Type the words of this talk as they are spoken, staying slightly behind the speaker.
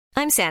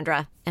I'm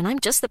Sandra, and I'm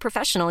just the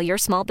professional your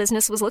small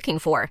business was looking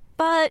for.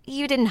 But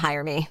you didn't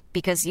hire me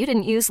because you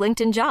didn't use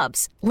LinkedIn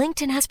Jobs.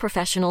 LinkedIn has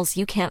professionals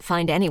you can't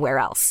find anywhere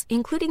else,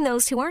 including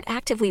those who aren't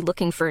actively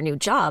looking for a new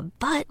job,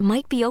 but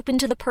might be open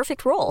to the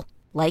perfect role,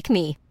 like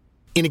me.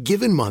 In a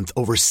given month,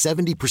 over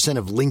 70%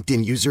 of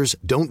LinkedIn users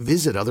don't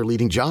visit other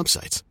leading job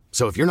sites.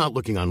 So if you're not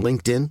looking on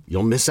LinkedIn,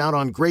 you'll miss out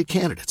on great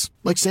candidates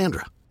like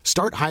Sandra.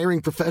 Start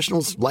hiring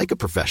professionals like a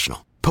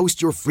professional.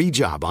 Post your free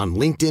job on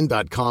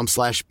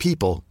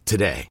linkedin.com/people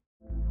today.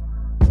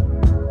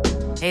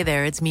 Hey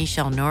there, it's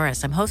Michelle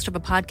Norris. I'm host of a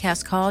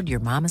podcast called Your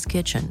Mama's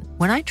Kitchen.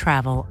 When I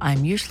travel,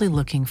 I'm usually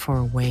looking for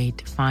a way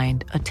to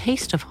find a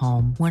taste of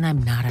home when I'm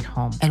not at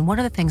home. And one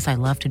of the things I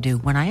love to do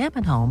when I am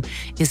at home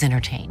is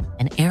entertain.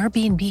 And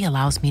Airbnb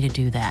allows me to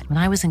do that. When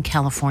I was in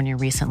California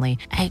recently,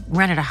 I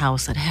rented a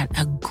house that had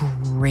a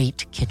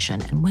great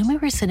kitchen. And when we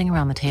were sitting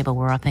around the table,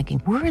 we're all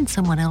thinking, we're in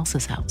someone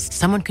else's house.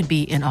 Someone could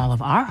be in all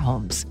of our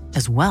homes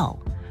as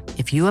well.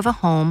 If you have a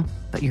home,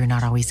 but you're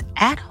not always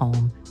at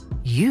home,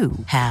 you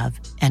have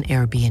an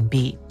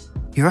Airbnb.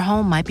 Your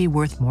home might be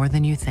worth more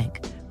than you think.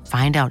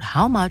 Find out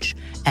how much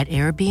at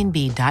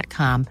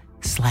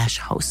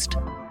airbnb.com/host.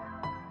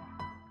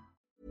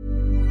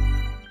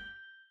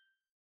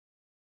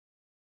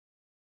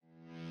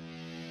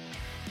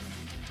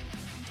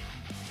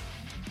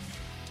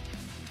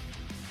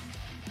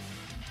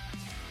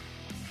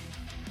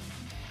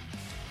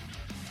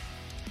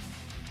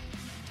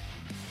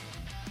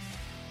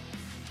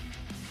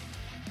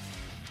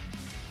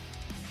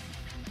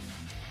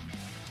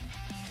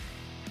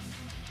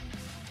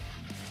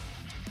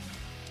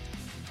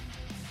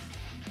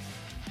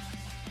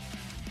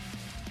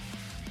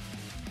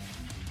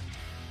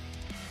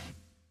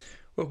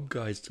 Welcome,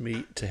 guys,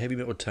 to Heavy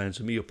Metal Tones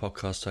with me, your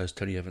podcast host,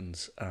 Tony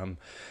Evans.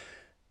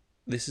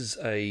 This is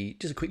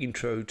just a quick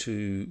intro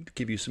to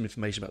give you some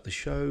information about the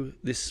show.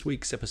 This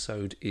week's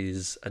episode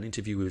is an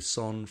interview with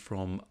Son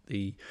from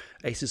the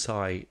Aces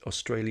High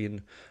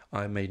Australian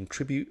Iron Maiden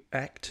Tribute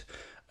Act,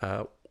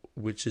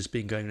 which has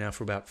been going now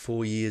for about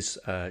 4 years.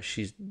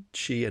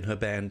 She and her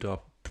band are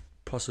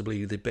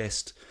possibly the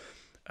best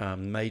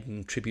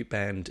Maiden tribute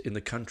band in the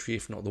country,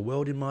 if not the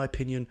world, in my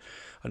opinion.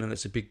 I know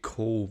that's a big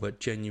call, but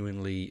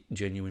genuinely,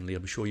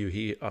 I'm sure you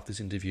hear after this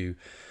interview,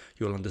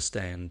 you'll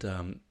understand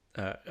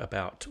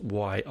about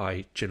why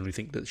I generally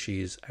think that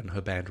she is and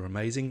her band are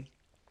amazing.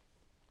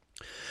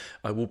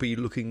 I will be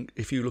looking,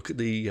 if you look at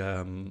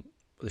the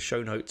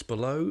show notes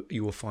below,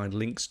 you will find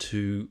links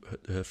to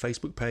her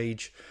Facebook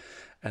page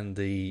and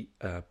the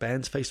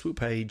band's Facebook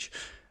page.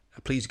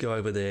 Please go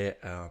over there,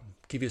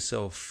 give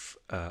yourself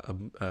a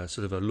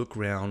sort of a look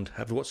round,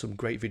 have watched some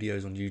great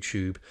videos on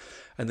YouTube,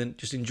 and then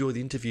just enjoy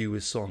the interview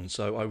with Son.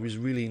 So I was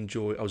really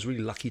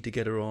lucky to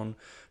get her on.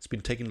 It's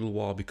been taking a little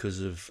while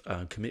because of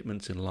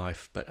commitments in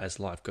life, but as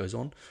life goes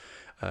on,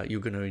 you're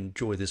going to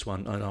enjoy this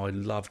one. And I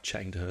love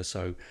chatting to her.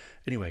 So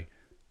anyway,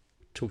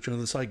 talk to you on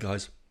the other side,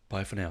 guys.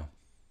 Bye for now.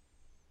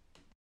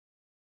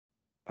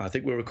 I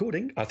think we're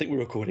recording. I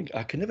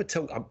can never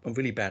tell. I'm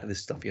really bad at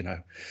this stuff, you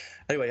know.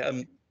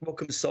 Anyway,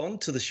 welcome, Son,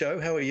 to the show.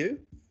 How are you?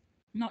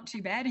 Not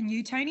too bad. And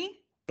you,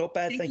 Tony? Not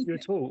bad, thank you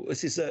at all.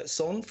 This is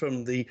Son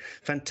from the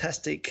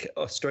fantastic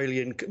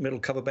Australian metal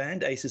cover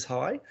band, Aces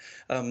High.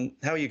 How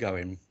are you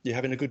going? You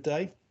having a good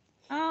day?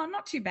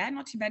 Not too bad.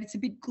 It's a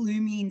bit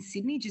gloomy in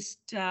Sydney.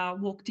 Just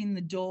walked in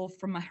the door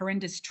from a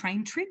horrendous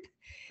train trip,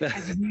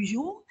 as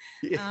usual.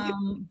 Yeah.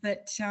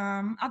 But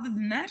other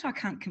than that, I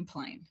can't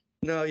complain.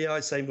 No, yeah,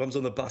 same. I was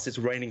on the bus. It's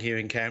raining here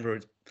in Canberra.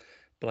 It's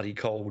bloody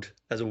cold,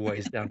 as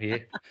always, down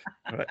here.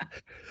 Right.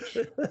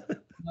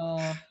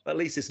 Oh. At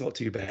least it's not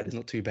too bad.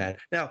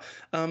 Now,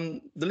 the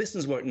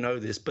listeners won't know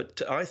this,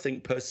 but I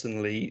think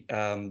personally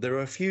there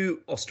are a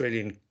few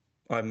Australian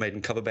Iron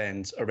Maiden cover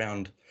bands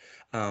around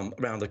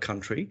the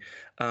country,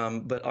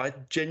 but I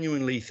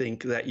genuinely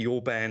think that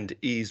your band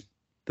is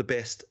the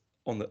best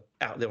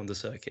out there on the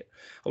circuit.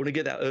 I want to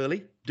get that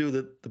early. Do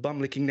the bum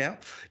licking now.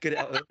 Get it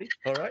out early.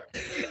 All right.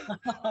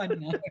 Oh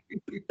no.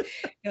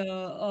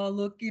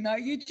 Look, you know,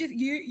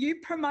 you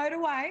promote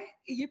away.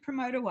 You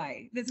promote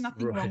away. There's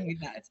nothing wrong with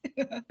that.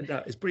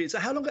 No, it's brilliant. So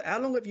how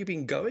long have you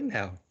been going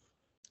now?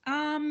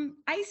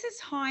 Aces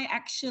High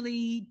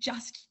actually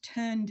just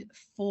turned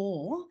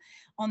 4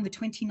 on the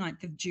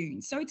 29th of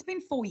June. So it's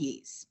been 4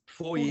 years.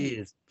 4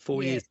 years.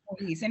 4 years. 4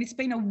 years. And it's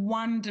been a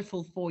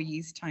wonderful 4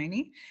 years,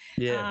 Tony.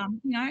 Yeah.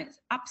 You know,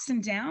 ups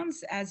and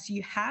downs as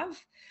you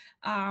have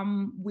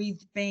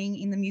with being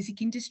in the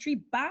music industry,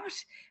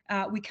 but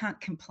we can't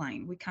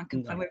complain.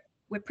 No.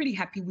 We're pretty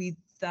happy with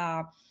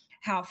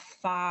how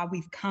far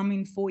we've come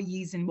in 4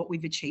 years and what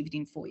we've achieved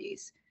in 4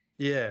 years.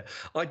 Yeah,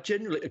 I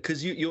generally,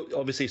 because you're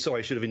obviously, sorry,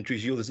 I should have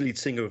introduced you. You're the lead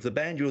singer of the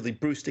band. You're the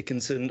Bruce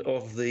Dickinson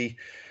of the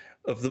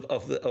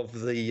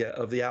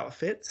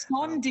outfit.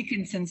 Son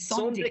Dickinson.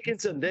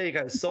 There you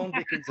go, Son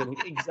Dickinson.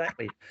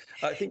 Exactly.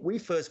 I think we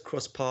first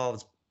crossed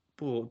paths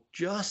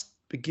just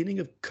beginning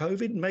of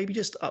COVID, maybe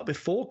just up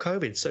before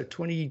COVID. So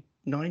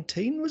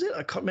 2019 was it?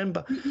 I can't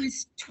remember. It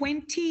was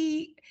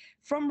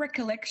from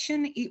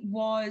recollection. It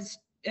was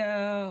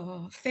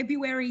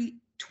February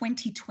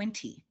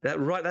 2020.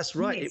 That's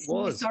right. Yes, It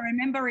was. Yes, I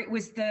remember it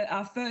was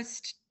our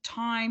first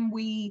time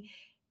we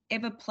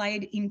ever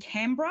played in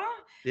Canberra.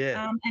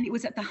 Yeah. And it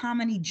was at the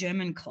Harmony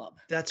German Club.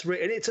 That's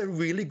right. And it's a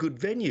really good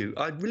venue.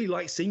 I really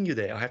like seeing you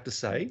there, I have to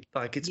say.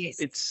 Like Yes.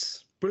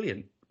 it's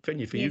brilliant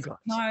venue for you guys.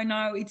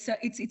 No, it's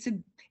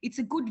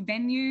a good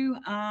venue.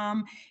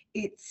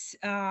 It's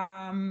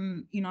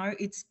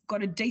it's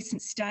got a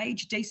decent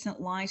stage, decent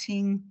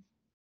lighting,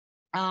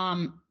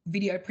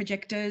 video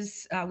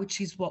projectors,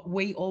 which is what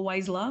we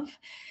always love.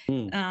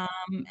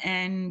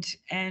 And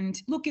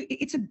look,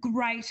 it's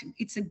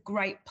a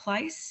great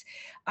place.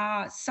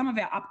 Some of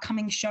our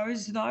upcoming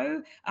shows,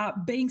 though,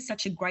 being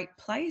such a great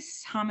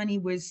place, Harmony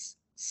was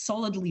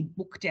solidly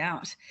booked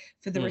out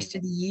for the rest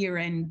of the year,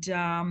 and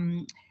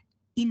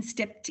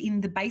stepped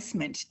in the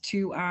basement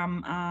to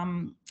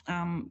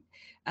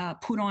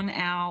put on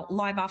our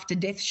Live After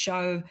Death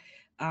show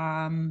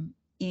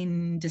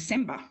in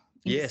December.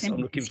 Yes, I'm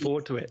looking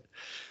forward to it.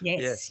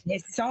 Yes.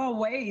 So are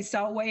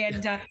we.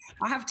 And I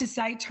have to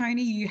say,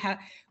 Tony,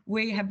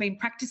 we have been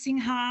practicing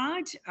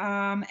hard,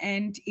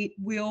 and it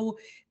will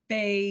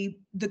be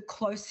the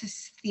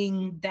closest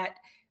thing that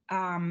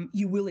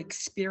you will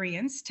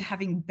experience to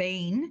having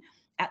been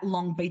at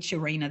Long Beach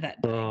Arena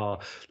that day. Oh,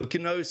 look,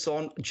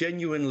 Son,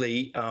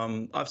 genuinely,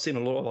 I've seen a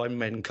lot of Iron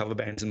Maiden cover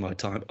bands in my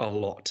time, a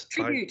lot.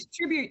 Tribute.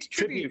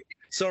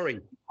 Sorry,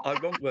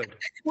 wrong word.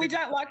 We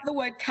don't like the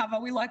word cover.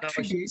 We like tribute.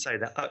 I shouldn't say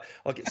that.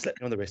 I'll get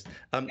slapped on the wrist.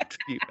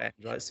 Tribute bands.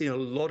 Right? I've seen a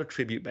lot of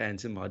tribute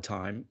bands in my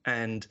time,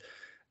 and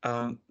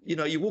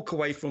you walk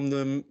away from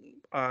them.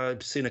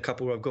 I've seen a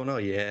couple where I've gone, oh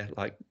yeah,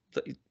 like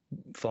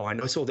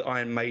fine. I saw the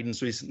Iron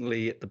Maidens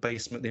recently at the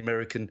Basement, the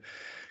American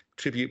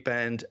tribute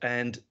band,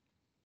 and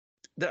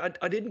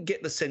I didn't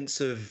get the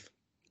sense of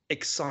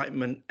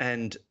excitement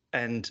and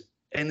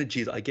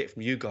energy that I get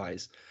from you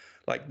guys.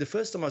 Like the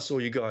first time I saw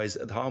you guys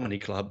at the Harmony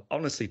Club,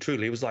 honestly,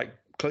 truly, it was like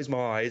close my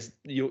eyes.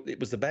 It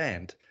was the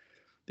band.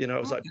 It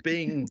was like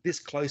being this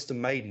close to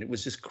Maiden. It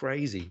was just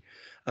crazy.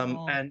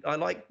 And I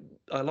like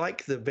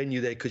the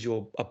venue there because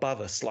you're above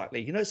us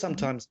slightly.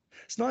 Sometimes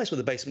it's nice with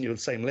the Basement you're on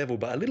the same level,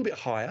 but a little bit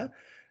higher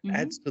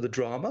adds to the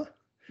drama.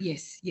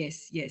 Yes.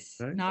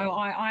 Right? No,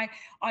 I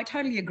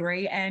totally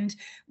agree. And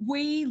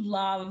we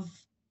love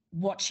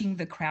watching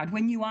the crowd.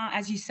 When you are,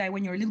 as you say,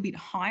 when you're a little bit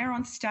higher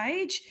on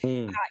stage,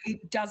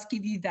 it does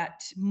give you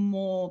that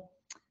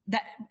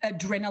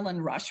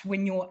adrenaline rush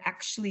when you're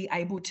actually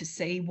able to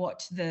see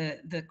what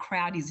the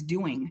crowd is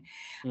doing.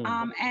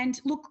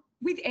 And look,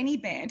 with any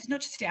band,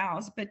 not just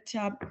ours, but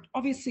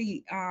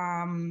obviously,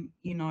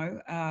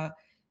 the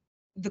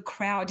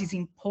crowd is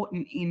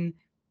important in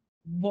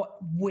what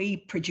we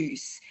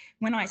produce.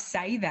 When I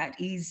say that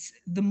is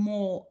the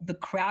more the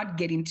crowd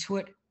get into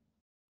it,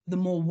 the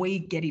more we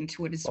get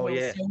into it as well.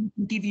 Yeah. So we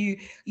can give you,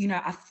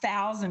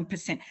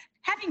 1,000%.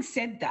 Having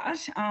said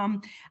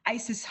that,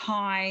 Aces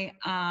High,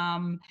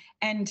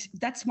 and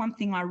that's one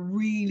thing I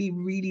really,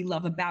 really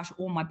love about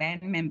all my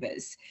band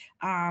members.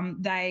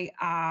 They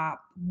are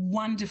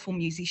wonderful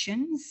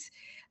musicians,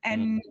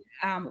 and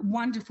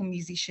wonderful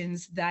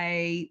musicians.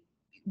 They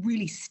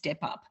really step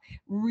up,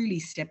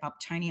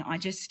 Tony. I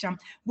just,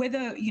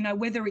 whether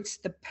it's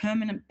the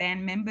permanent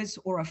band members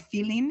or a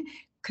fill-in,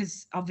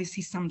 because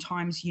obviously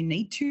sometimes you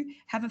need to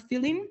have a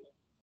fill-in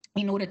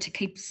in order to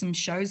keep some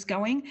shows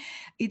going.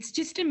 It's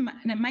just an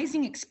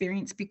amazing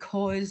experience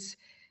because,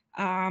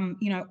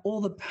 all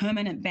the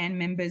permanent band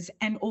members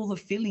and all the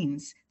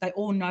fill-ins, they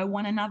all know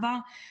one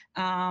another.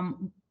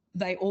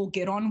 They all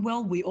get on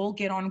well. We all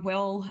get on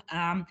well.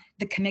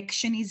 The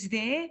connection is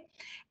there.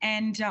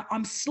 And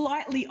I'm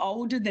slightly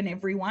older than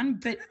everyone,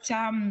 but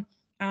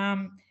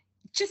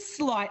just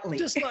slightly.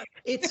 Just like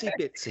itsy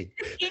bitsy.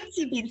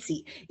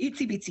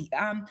 Itsy bitsy.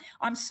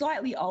 I'm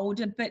slightly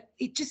older, but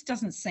it just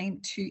doesn't seem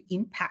to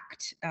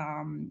impact.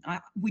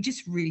 We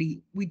just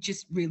really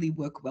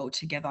work well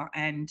together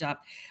and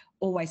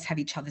always have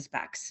each other's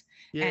backs.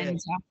 Yeah. And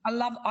I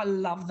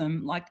love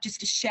them. Like,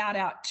 just a shout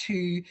out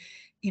to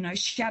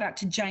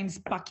James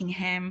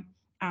Buckingham,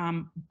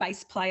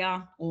 bass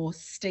player, or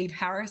Steve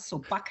Harris or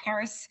Buck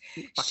Harris.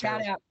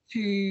 Shout out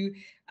to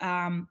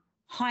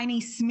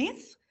Heine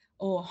Smith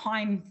or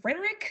Hein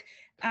Frederick,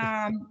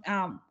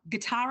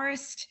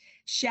 guitarist.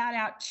 Shout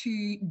out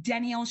to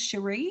Danielle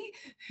Cherie,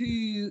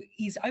 who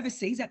is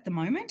overseas at the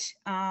moment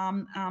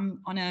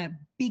on a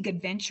big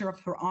adventure of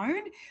her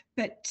own,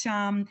 but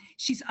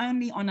she's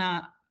only on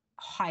a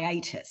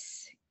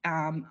hiatus.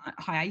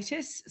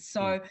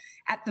 So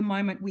at the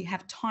moment we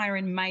have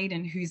Tyron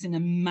Maiden, who's an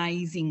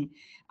amazing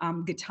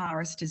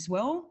guitarist as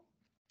well.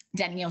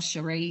 Danielle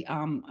Cherie,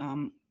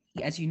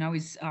 as you know,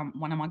 is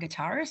one of my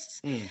guitarists.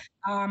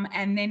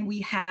 And then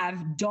we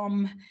have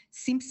Dom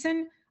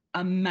Simpson,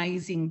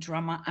 amazing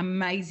drummer,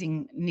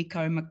 amazing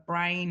Nico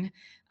McBrain.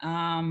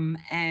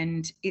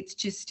 And it's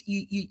just,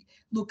 you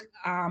look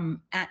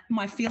at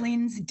my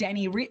fill-ins,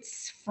 Danny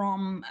Ritz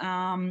from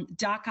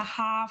Darker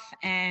Half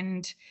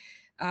and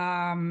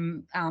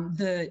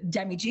the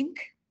Damage Inc.,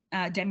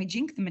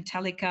 the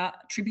Metallica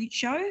tribute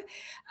show.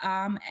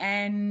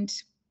 And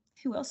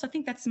who else? I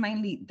think that's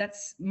mainly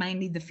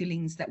the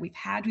fill-ins that we've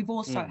had. We've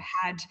also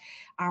had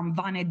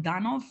Vane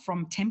Danov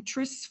from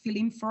Temptress fill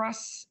in for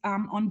us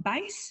on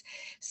bass.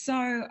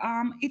 So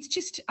it's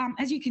just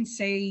as you can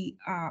see,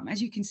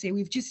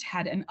 we've just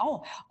had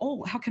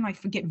how can I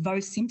forget Vo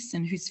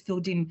Simpson, who's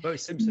filled in Vo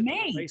Simpson,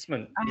 me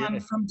basement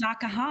from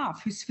Darker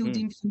Half, who's filled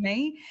in for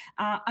me.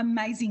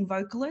 Amazing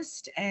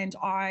vocalist, and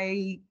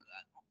I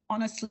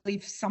honestly,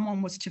 if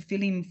someone was to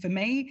fill in for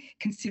me,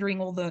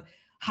 considering all the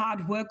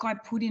hard work I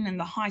put in and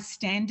the high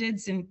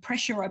standards and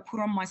pressure I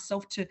put on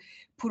myself to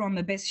put on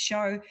the best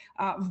show,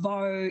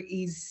 Vo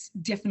is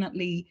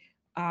definitely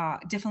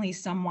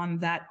someone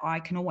that I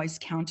can always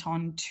count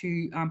on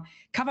to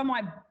cover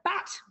my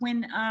butt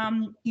when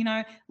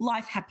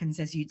life happens,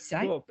 as you'd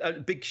say. Well,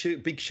 big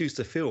shoes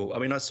to fill. I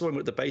mean, I saw him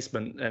at the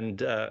basement,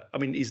 and I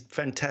mean, he's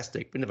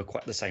fantastic. We're never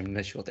quite the same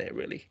unless you're there,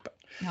 really. But,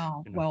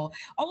 well,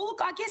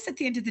 look, I guess at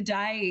the end of the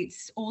day,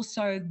 it's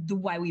also the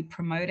way we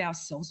promote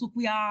ourselves. Look,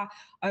 we are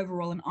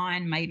overall an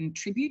Iron Maiden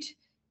tribute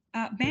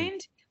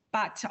band,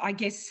 but I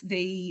guess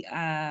the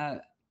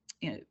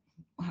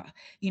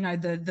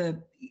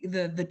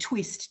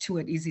twist to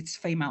it is it's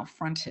female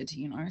fronted,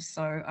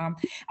 So I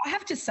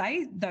have to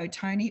say though,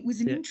 Tony, it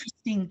was an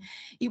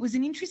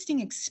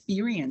interesting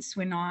experience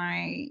when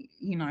I,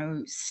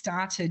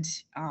 started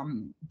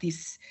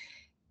this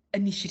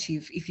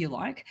initiative, if you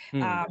like.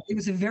 It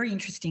was a very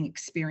interesting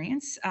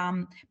experience.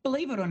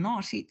 Believe it or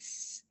not,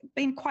 it's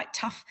been quite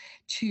tough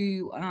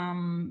to,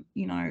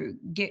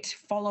 get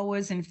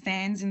followers and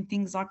fans and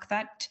things like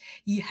that.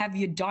 You have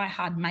your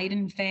diehard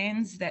Maiden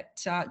fans that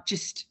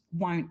just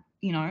won't,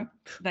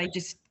 they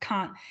just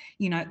can't,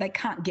 they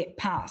can't get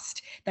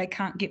past. They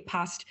can't get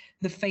past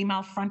the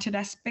female-fronted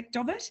aspect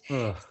of it.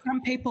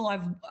 Some people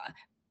I've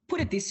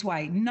put it this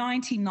way,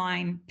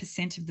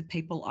 99% of the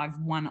people I've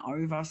won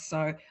over.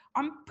 So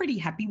I'm pretty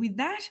happy with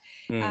that.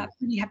 But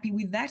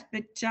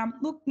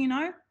look,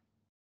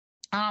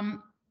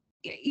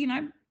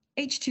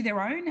 each to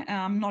their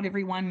own. Not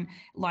everyone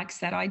likes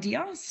that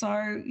idea.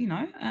 So,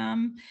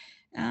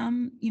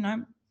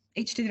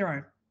 each to their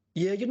own.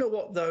 Yeah, you know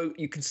what though,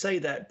 you can say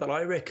that, but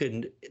I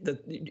reckon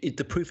that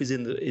the proof is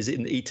in the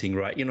eating,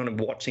 right? I'm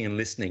watching and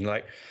listening.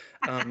 Like,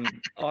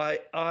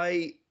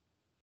 I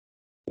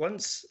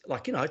once,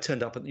 I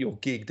turned up at your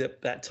gig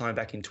that time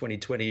back in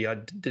 2020. I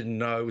didn't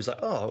know. It was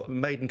like,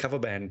 Maiden cover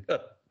band,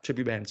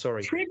 tribute band.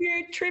 Sorry, tribute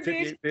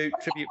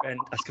band.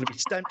 That's going to be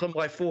stamped on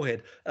my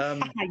forehead.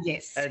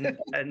 Yes. And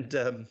and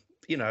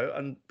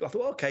I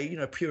thought,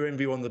 okay, Pure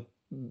Envy on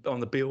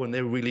the bill, and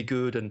they're really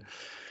good, and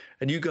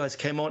you guys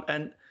came on,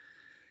 and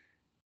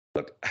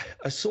look,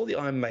 I saw the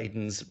Iron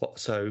Maidens. What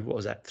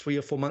was that? 3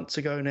 or 4 months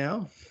ago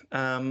now.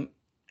 No,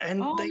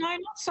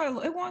 not so.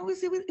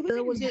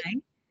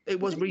 It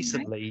was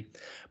recently,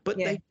 but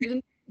they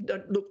didn't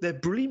look. They're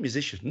brilliant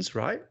musicians,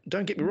 right?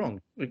 Don't get me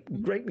wrong,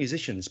 great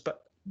musicians,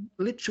 but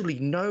literally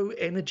no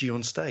energy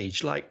on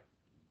stage. Like,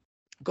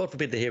 God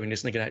forbid they're hearing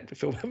this and they're going to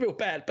feel real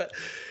bad. But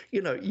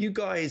you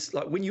guys,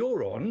 like when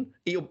you're on,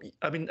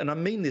 and I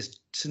mean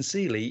this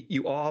sincerely,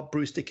 you are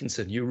Bruce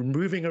Dickinson. You're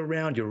moving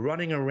around, you're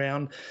running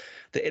around.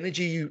 The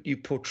energy you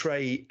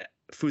portray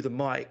through the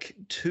mic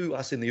to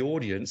us in the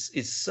audience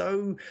is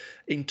so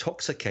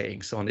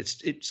intoxicating, son.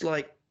 It's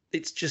like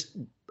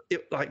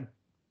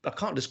I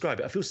can't describe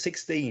it. I feel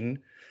 16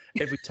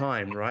 every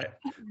time, right?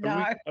 No.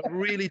 I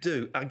really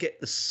do. I get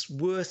the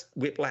worst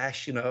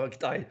whiplash,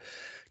 I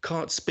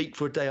can't speak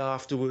for a day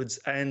afterwards,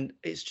 and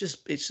it's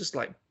just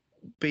like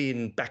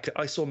being back.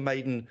 I saw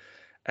Maiden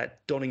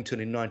at Donington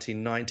in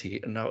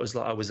 1990, and I was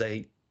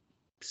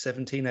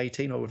 17,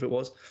 18, or whatever it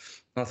was.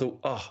 And I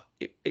thought,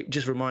 it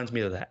just reminds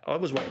me of that. I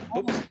was right.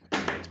 Oops,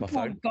 it's my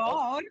phone. Oh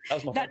God, that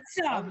was my phone.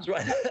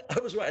 I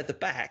was right at the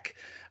back.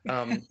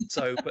 But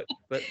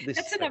this.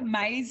 That's an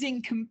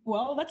amazing.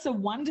 That's a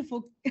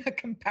wonderful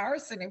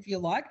comparison, if you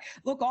like.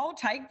 Look, I'll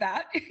take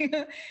that.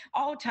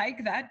 I'll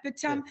take that.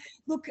 But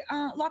look,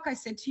 like I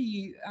said to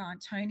you,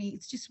 Tony,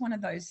 it's just one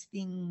of those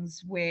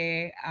things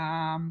where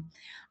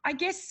I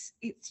guess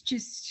it's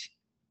just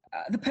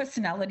the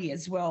personality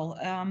as well.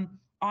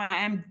 I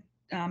am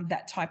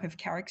that type of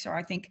character.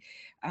 I think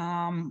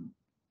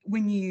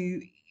when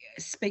you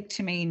speak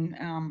to me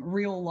in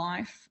real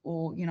life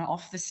or,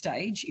 off the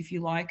stage, if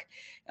you like,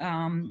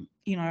 I'm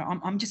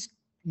just,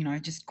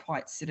 just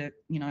quite sort of,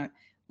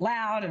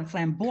 loud and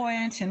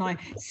flamboyant, and I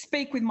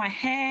speak with my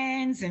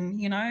hands, and,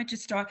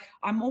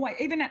 I'm always,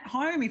 even at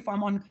home, if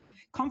I'm on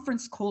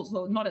conference calls,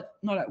 well, not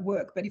at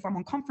work, but if I'm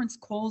on conference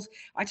calls,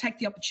 I take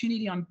the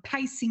opportunity. I'm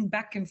pacing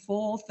back and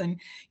forth, and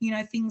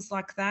things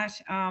like that.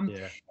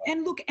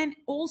 And look, and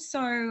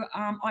also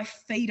I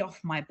feed off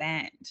my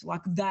band.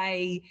 Like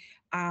they,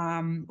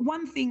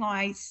 one thing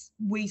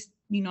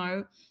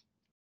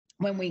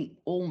when we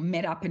all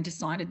met up and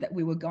decided that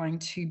we were going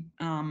to,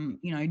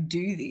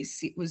 do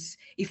this, it was,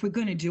 if we're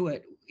going to do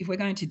it,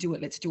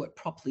 let's do it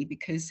properly,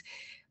 because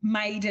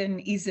Maiden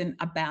isn't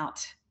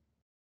about.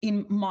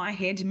 In my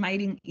head,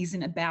 Maiden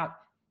isn't about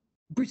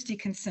Bruce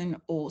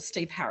Dickinson or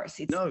Steve Harris.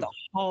 It's the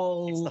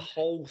whole. It's the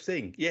whole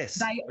thing. Yes,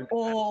 They I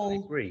all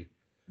agree.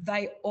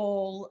 they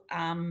all,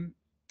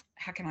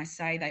 how can I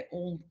say, they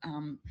all,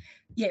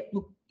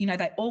 look,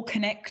 they all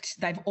connect.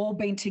 They've all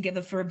been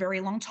together for a very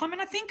long time.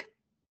 And I think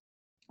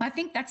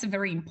that's a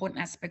very important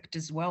aspect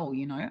as well,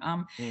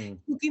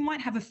 Look, you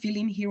might have a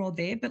fill-in here or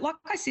there, but like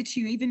I said to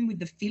you, even with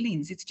the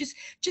fill-ins, it's just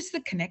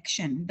the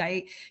connection.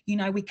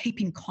 We keep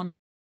in contact.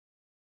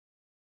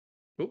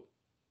 Oh,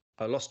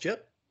 I lost you.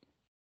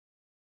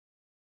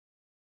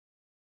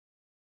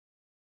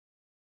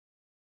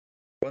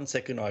 One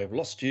second, I've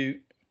lost you.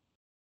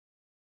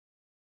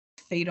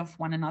 Feed off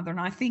one another.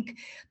 And I think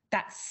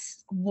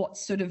that's what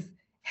sort of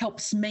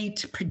helps me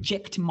to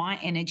project my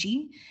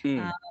energy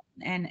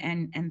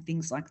and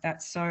things like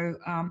that. So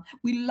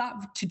we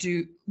love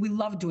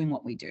doing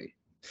what we do,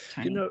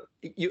 Tony.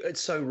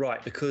 It's so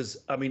right, because,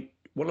 I mean,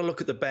 when I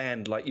look at the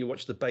band, like you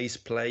watch the bass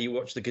player, you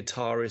watch the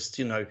guitarist,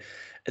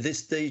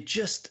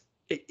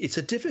 it's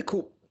a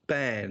difficult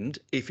band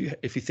if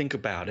you think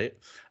about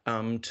it,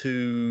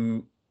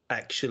 to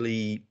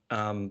actually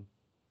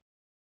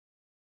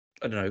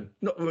I don't know,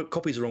 not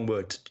copy is the wrong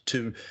word,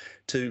 to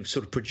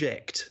sort of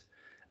project.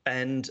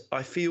 And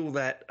I feel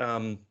that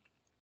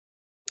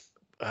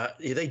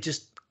they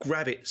just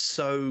grab it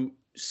so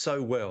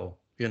well,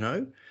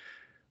 You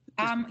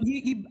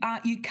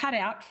cut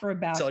out for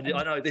about. So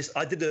I know this.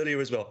 I did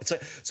earlier as well. So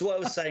what I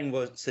was saying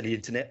was, to the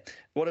internet,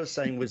 what I was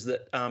saying was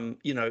that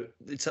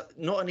it's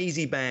not an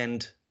easy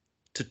band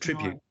to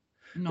tribute,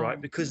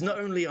 right? Because not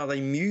only are they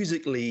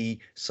musically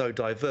so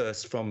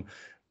diverse, from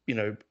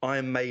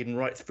Iron Maiden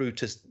right through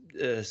to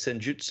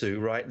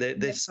Senjutsu, right?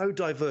 They're so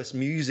diverse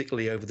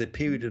musically over the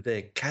period of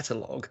their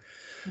catalogue,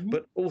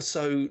 but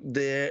also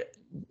they're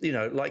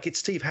like, it's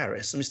Steve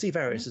Harris. I mean, Steve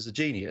Harris is a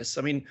genius.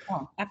 I mean,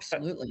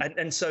 absolutely.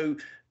 And so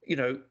you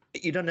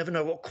don't ever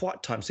know what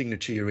quiet time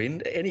signature you're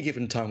in at any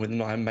given time with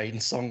an Iron Maiden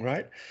song,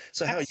 right?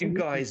 So how you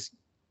guys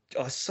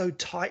are so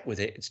tight with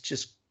it, it's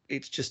just,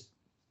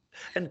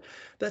 and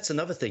that's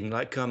another thing.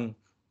 Like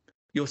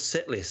your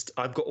set list,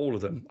 I've got all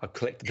of them. I've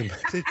collected them.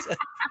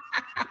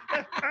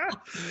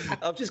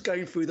 I'm just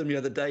going through them the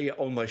other day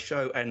on my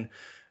show, and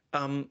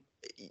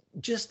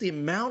just the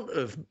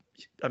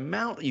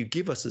amount you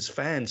give us as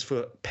fans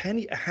for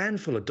a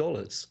handful of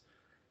dollars.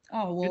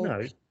 Oh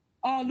well.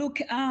 Oh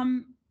look,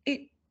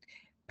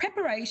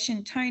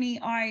 preparation, Tony.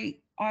 I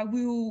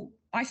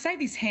say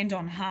this hand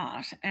on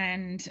heart,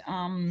 and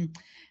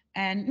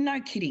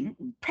no kidding.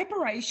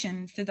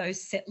 Preparation for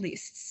those set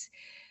lists,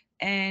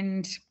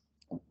 and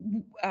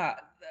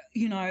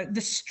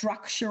the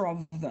structure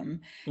of them,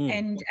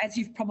 and as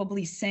you've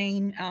probably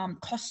seen,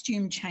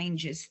 costume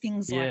changes,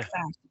 things like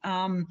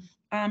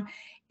that.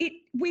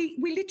 We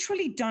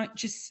literally don't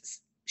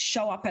just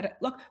show up at it.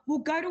 Look, we'll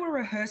go to a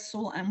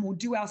rehearsal and we'll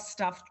do our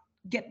stuff,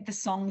 get the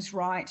songs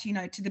right,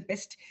 to the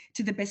best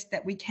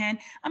that we can.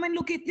 I mean,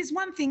 look, there's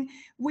one thing,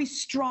 we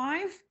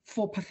strive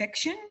for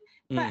perfection.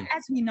 But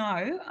as we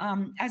know,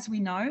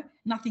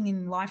 nothing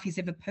in life is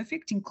ever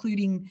perfect,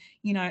 including,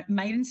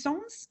 Maiden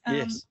songs.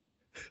 Yes.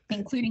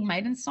 Including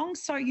Maiden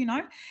songs. So,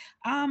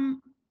 the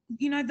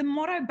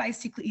motto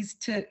basically is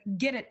to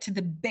get it to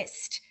the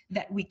best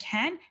that we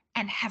can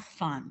and have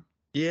fun.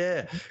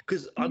 Yeah,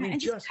 because I mean,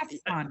 just have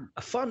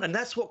fun, and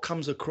that's what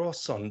comes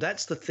across on.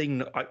 That's the thing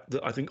that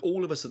I think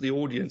all of us in the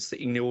audience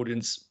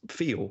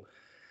feel.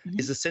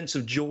 Is a sense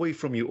of joy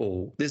from you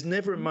all. There's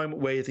never a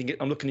moment where you think,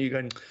 I'm looking at you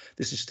going,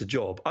 this is just a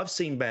job. I've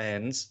seen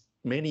bands,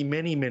 many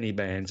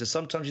bands, and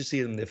sometimes you see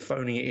them, they're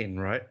phoning it in,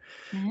 right?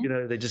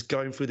 They're just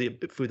going through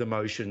the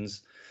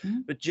motions.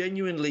 But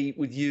genuinely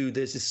with you,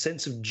 there's this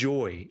sense of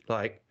joy,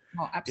 like,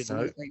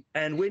 absolutely.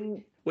 And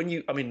when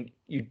you, I mean,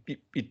 you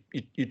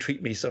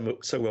treat me so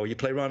well. You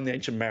play Rhyme of the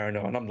Ancient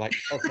Mariner, and I'm like,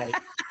 okay,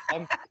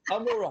 I'm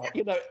all right.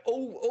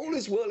 All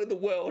is well in the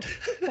world.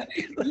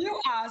 You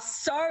are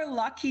so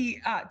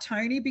lucky,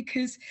 Tony,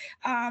 because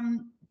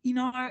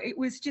it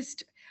was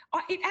just.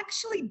 It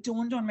actually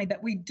dawned on me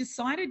that when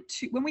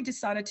we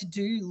decided to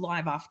do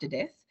Live After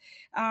Death,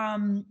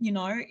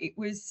 it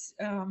was.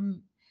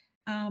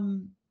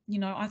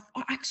 I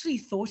actually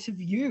thought of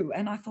you,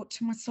 and I thought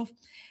to myself,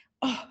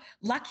 oh,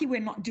 lucky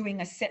we're not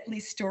doing a set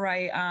list or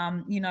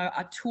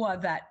a tour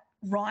that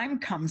Rhyme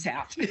comes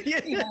out.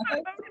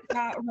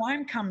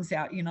 Rhyme comes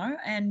out,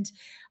 and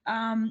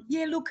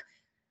look,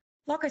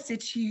 like I said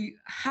to you,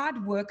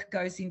 hard work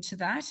goes into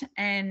that,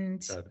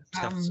 and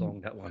tough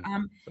song, that one.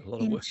 A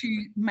lot of work.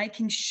 Into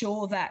making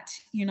sure that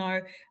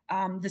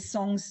the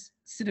songs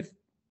sort of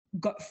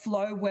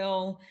flow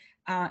well.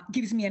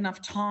 Gives me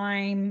enough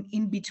time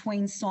in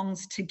between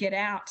songs to get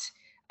out,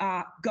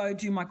 go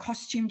do my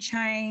costume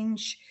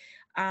change.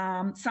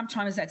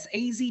 Sometimes that's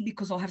easy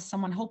because I'll have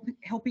someone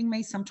helping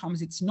me.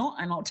 Sometimes it's not,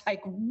 and I'll take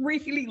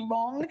really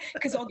long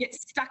because I'll get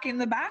stuck in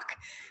the back.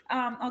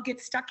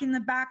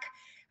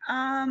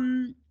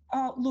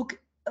 Look,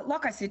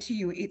 like I said to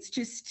you, it's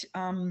just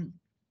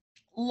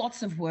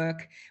lots of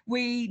work.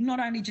 We not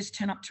only just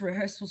turn up to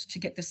rehearsals to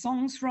get the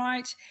songs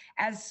right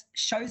as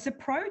shows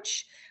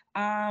approach.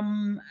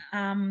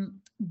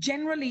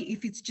 Generally,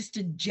 if it's just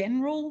a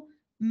general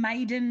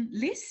Maiden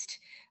list,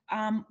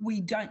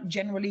 We don't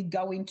generally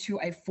go into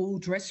a full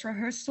dress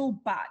rehearsal,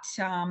 but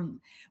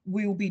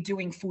we'll be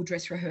doing full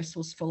dress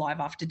rehearsals for Live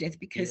After Death,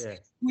 because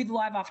with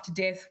Live After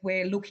Death,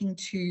 we're looking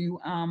to,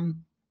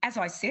 as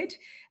I said,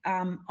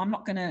 I'm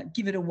not going to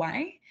give it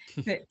away,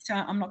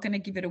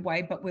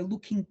 but we're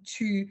looking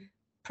to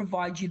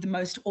provide you the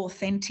most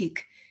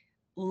authentic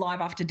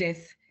Live After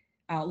Death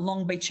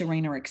Long Beach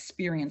Arena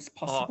experience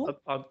possible.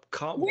 I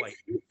can't wait.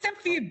 With some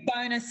few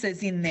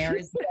bonuses in there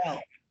as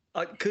well.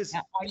 Because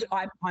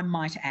I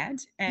might add,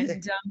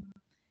 and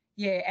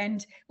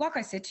and like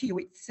I said to you,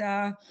 it's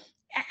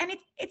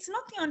it's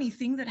not the only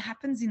thing that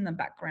happens in the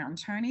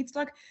background, Tony. It's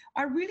like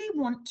I really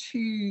want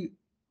to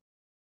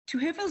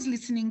whoever's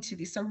listening to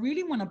this, I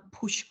really want to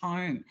push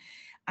home,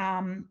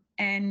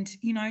 and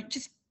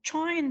just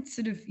try and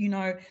sort of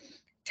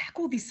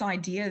tackle this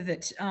idea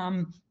that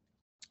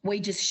we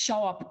just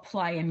show up,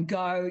 play, and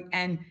go,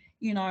 and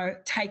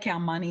take our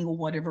money or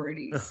whatever it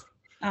is.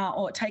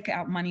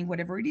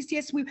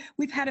 Yes,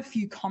 we've had a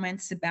few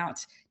comments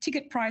about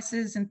ticket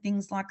prices and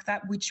things like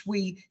that, which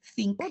we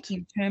think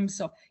in terms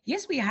of,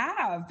 yes, we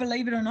have,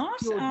 believe it or not.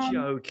 You're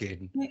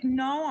joking.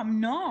 No, I'm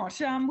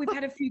not. We've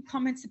had a few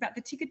comments about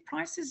the ticket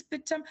prices,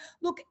 but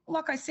look,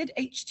 like I said,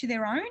 each to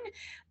their own.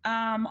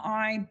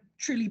 I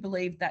truly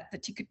believe that the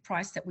ticket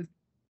price that we've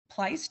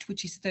placed,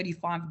 which is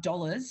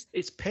 $35.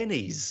 It's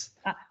pennies.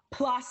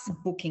 Plus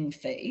booking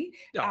fee,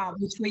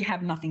 which we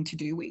have nothing to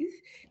do with,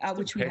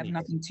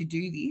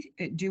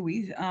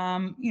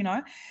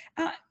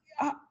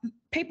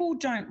 people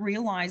don't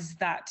realise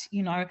that,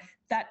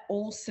 that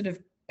all sort of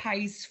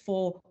pays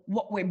for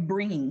what we're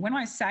bringing. When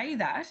I say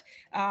that,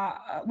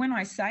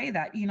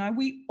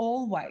 we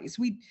always,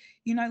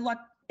 like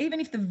even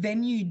if the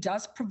venue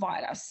does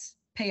provide us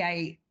PA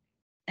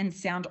and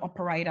sound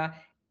operator,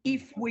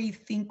 if we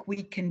think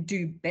we can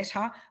do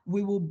better,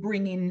 we will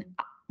bring in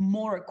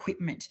more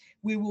equipment.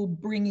 We will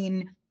bring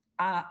in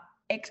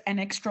an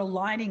extra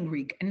lighting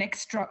rig, an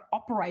extra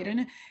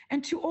operator,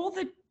 and to all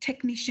the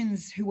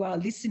technicians who are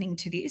listening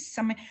to this,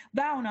 I mean,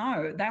 they'll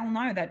know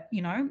that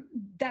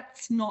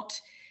that's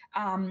not,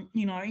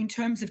 in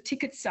terms of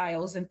ticket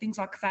sales and things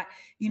like that.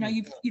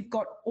 You've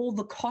got all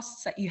the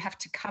costs that you have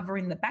to cover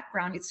in the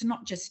background. It's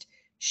not just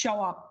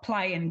show up,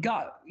 play, and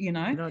go.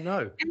 No. And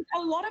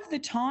a lot of the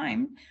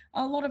time,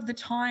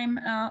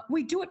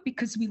 we do it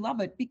because we love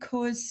it.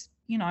 Because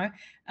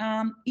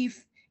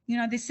if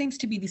there seems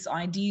to be this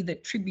idea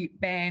that tribute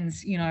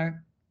bands,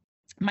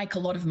 make a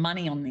lot of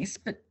money on this,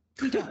 but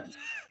we don't.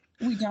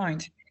 We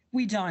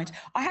don't.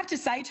 I have to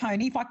say,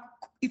 Tony,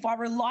 if I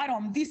relied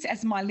on this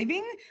as my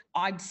living,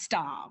 I'd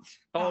starve.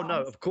 Oh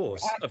no, of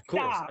course.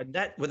 And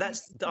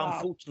that's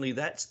unfortunately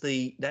that's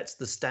the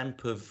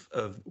stamp of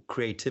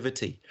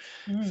creativity.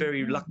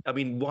 Very lucky. I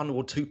mean, 1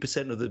 or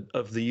 2%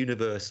 of the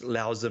universe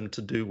allows them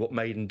to do what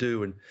Maiden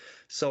do, and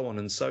so on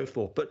and so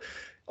forth. But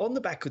on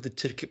the back of the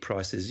ticket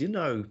prices,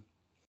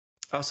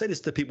 I'll say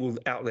this to people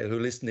out there who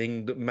are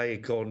listening that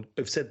may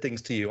have said things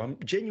to you. I'm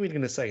genuinely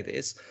going to say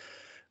this,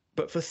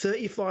 but for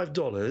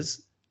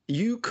 $35,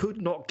 you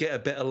could not get a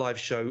better live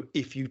show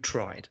if you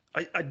tried.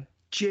 I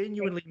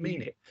genuinely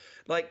mean it.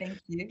 Like,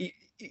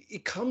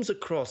 it comes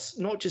across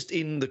not just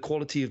in the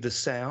quality of the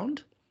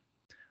sound,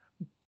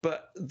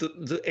 but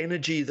the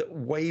energy that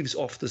waves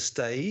off the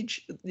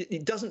stage.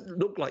 It doesn't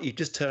look like you've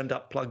just turned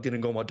up, plugged in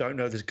and gone, well, I don't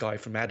know this guy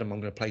from Adam, I'm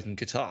going to play some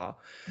guitar.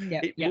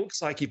 It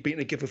looks like you've been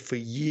together for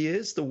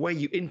years. The way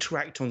you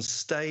interact on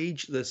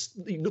stage,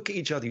 you look at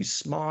each other, you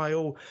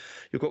smile,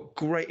 you've got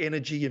great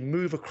energy, you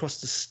move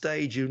across the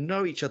stage, you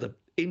know each other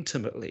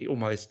intimately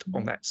almost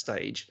on that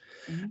stage.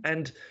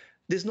 And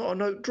there's not a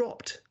note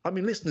dropped. I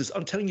mean, listeners,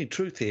 I'm telling you the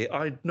truth here.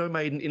 I know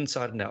Maiden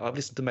inside and out. I've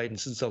listened to Maiden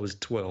since I was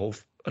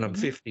 12. And I'm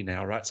 50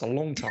 now, right? It's a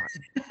long time.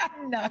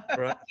 No.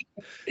 Right?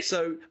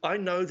 So I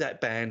know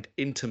that band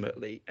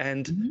intimately.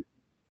 And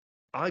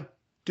I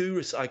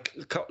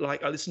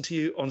listen to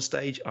you on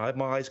stage. I have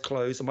my eyes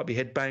closed. I might be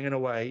head banging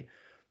away,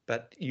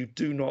 but you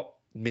do not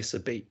miss a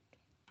beat.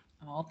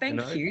 Oh, thank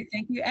you.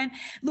 And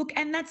look,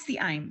 and that's the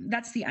aim.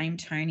 That's the aim,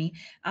 Tony.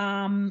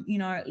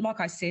 Like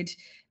I said,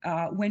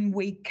 when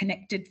we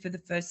connected for the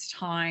first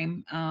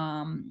time,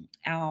 the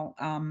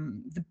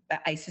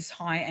Aces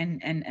High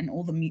and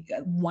all the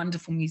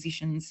wonderful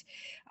musicians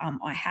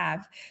I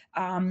have,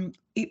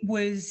 it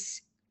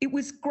was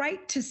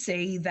great to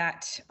see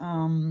that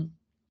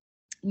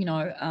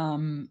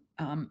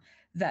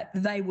that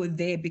they were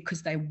there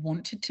because they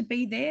wanted to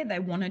be there. They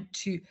wanted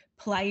to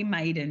play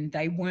Maiden.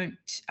 They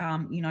weren't,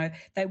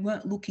 they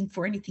weren't looking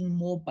for anything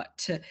more but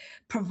to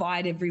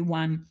provide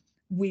everyone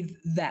with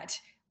that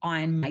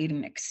Iron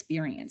Maiden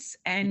experience.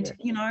 And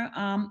it's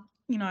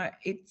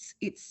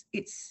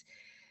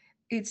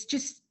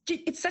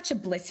such a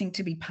blessing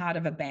to be part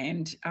of a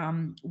band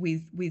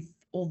with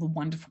all the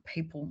wonderful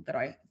people that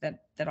I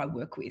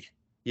work with.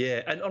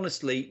 Yeah, and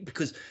honestly,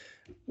 because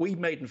we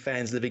Maiden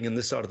fans living in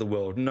this side of the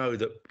world know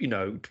that,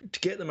 to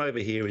get them over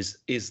here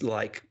is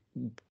like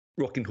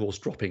rocking horse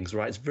droppings,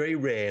 right? It's very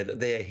rare that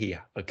they're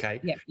here, okay?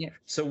 Yeah.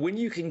 So when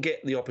you can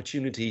get the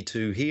opportunity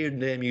to hear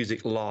their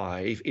music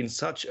live in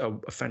such a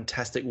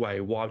fantastic way,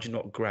 why would you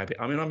not grab it?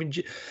 I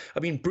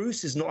mean,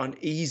 Bruce is not an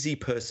easy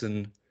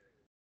person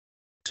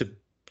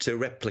to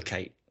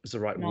replicate. Is the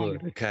right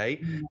word,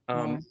 okay?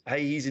 No.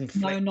 Hey, he's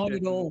inflection. No, not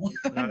at all.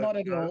 Not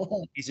at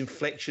all. His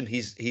inflection,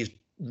 his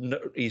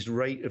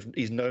rate of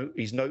his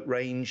note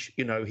range,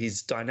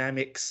 his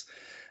dynamics,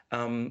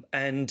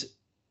 and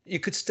you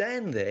could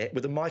stand there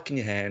with a mic in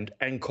your hand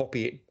and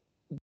copy it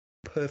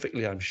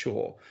perfectly, I'm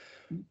sure.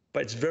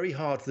 But it's very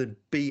hard to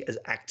be as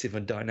active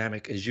and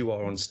dynamic as you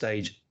are on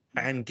stage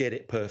and get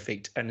it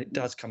perfect. And it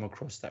does come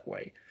across that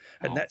way.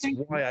 And that's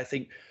why I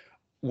think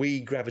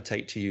we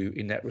gravitate to you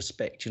in that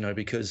respect,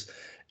 because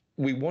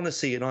we want to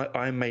see an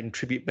Iron Maiden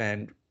tribute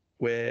band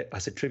where I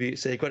said tribute,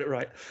 so you got it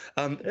right.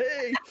 I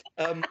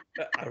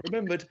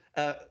remembered.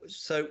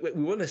 So we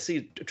want to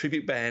see a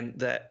tribute band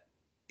that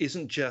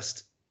isn't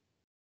just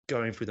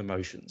going through the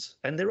motions.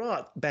 And there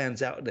are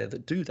bands out there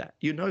that do that.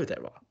 There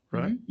are,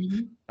 right?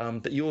 Mm-hmm.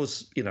 But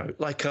yours,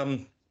 like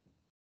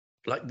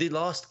the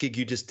last gig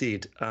you just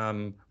did,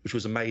 which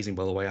was amazing,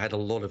 by the way. I had a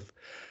lot of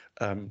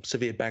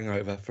severe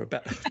bangover for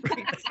about 3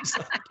 days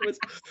afterwards.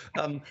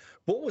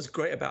 What was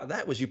great about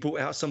that was you brought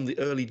out some of the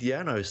early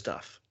Diano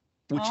stuff,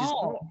 which is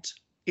not,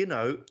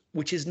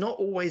 which is not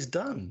always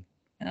done.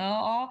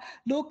 Oh,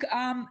 look,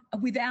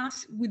 without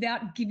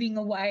giving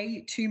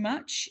away too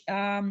much,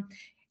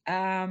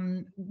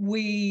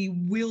 we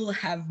will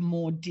have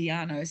more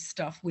Diano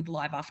stuff with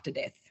Live After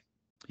Death.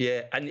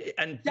 Yeah, and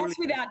just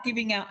without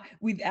giving up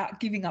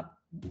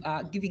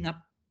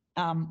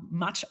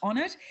much on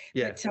it.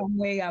 Yeah. But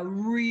we are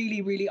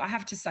really, really, I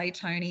have to say,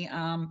 Tony,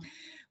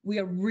 we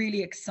are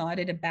really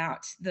excited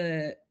about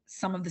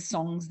some of the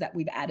songs that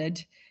we've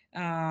added,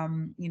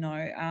 to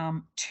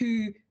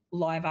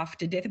Live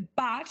After Death,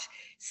 but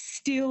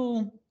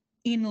still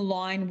in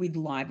line with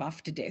Live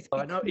After Death.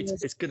 I know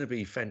it's going to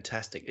be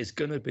fantastic. It's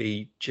going to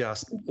be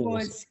just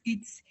awesome.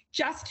 It's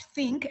just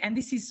think, and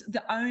this is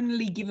the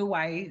only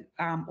giveaway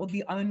or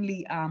the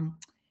only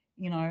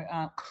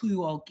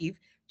clue I'll give.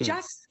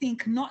 Just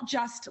think, not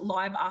just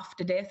Live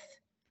After Death,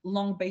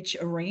 Long Beach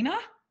Arena,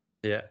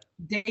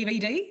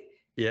 DVD.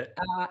 Yeah.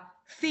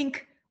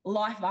 Think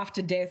Life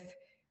After Death,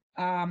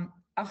 a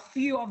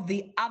few of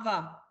the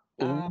other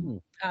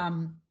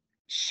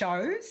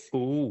shows,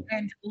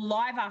 and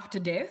Live After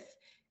Death,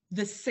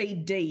 the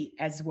CD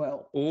as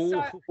well.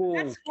 So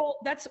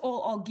that's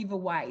all I'll give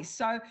away.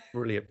 So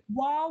brilliant.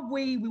 While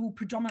we will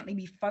predominantly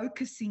be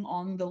focusing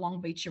on the Long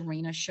Beach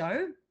Arena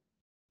show,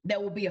 there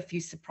will be a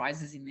few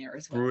surprises in there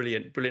as well.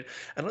 Brilliant.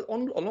 And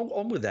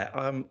on with that,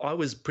 I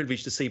was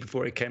privileged to see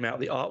before it came out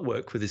the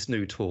artwork for this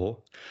new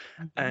tour,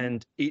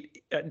 and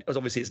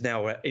obviously it's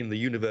now in the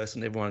universe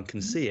and everyone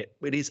can see it.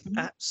 It is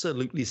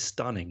absolutely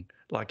stunning.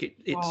 Like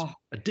it's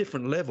a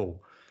different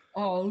level.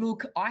 Oh,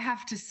 look, I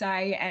have to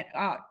say,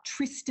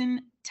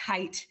 Tristan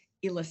Tate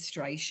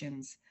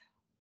illustrations.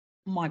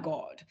 My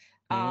God,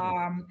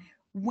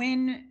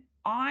 when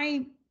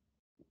I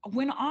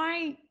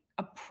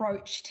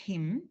approached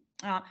him.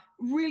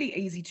 Really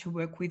easy to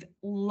work with,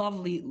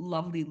 lovely,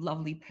 lovely,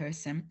 lovely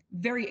person,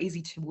 very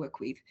easy to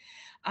work with.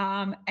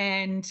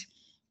 And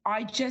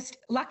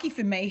lucky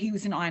for me, he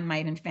was an Iron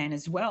Maiden fan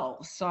as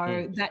well.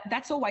 So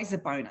that's always a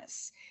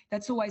bonus. I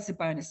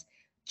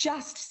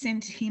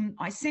sent him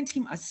a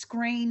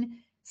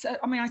screen. So,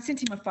 I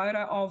sent him a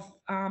photo of,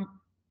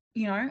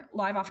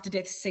 Live After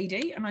Death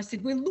CD. And I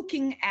said, we're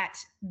looking at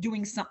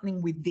doing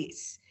something with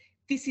this.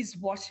 This is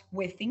what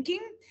we're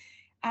thinking.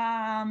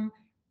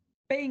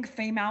 Being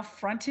female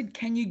fronted,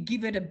 can you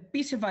give it a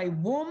bit of a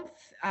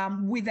warmth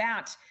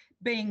without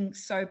being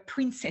so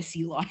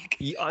princessy like?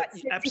 Yeah,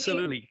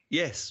 absolutely,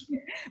 yes.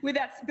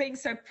 Without being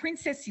so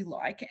princessy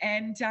like,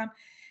 and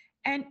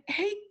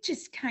he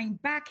just came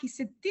back. He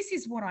said, "This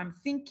is what I'm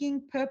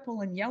thinking: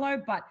 purple and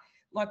yellow, but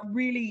like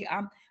really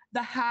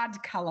the hard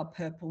color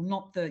purple,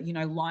 not the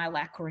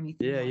lilac or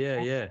anything."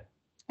 Yeah.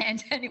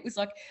 And it was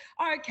like,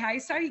 okay.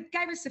 So he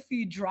gave us a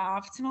few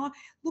drafts, and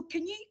look,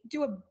 can you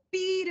do a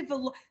bit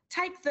of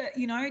take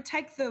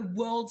the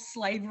World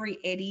Slavery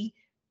Eddie,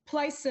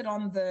 place it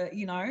on the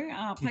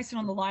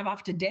Live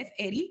After Death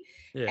Eddie,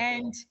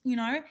 and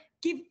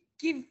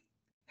give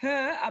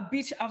her a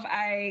bit of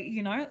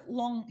a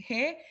long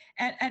hair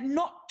and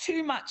not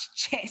too much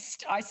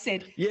chest. I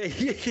said,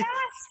 just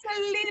a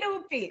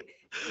little bit,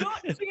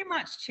 not too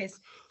much chest,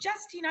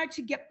 just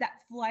to get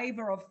that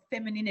flavor of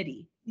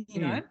femininity,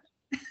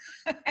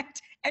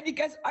 And he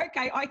goes,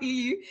 okay, I hear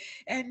you.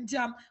 And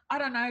I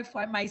don't know if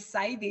I may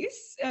say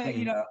this,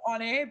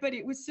 on air, but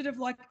it was sort of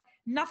like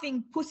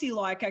nothing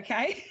pussy-like,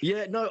 okay?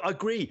 Yeah, no, I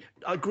agree.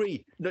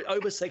 No,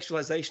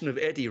 over-sexualization of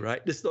Eddie,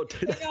 right? Let's not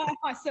do that. No,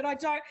 I said, I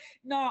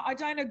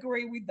don't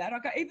agree with that. I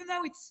go, even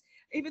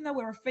though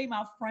we're a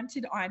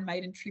female-fronted Iron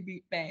Maiden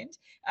tribute band,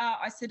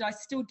 I said, I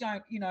still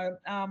don't,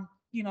 I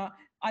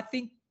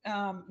think,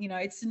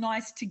 it's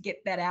nice to get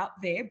that out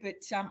there, but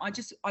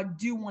I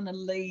do want to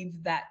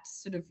leave that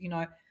sort of,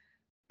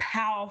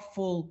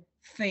 powerful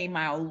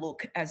female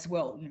look as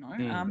well, you know.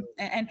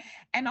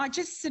 And I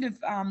just sort of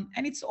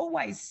and it's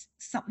always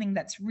something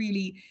that's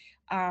really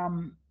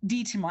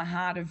dear to my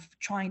heart, of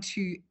trying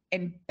to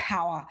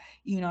empower,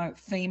 you know,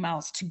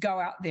 females to go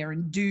out there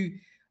and do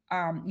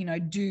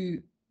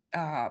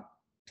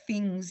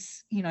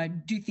things, you know,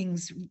 do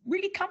things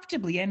really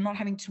comfortably, and not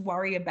having to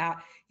worry about,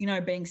 you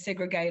know, being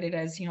segregated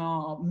as, you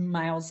know,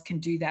 males can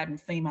do that and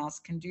females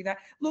can do that.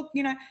 Look,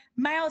 you know,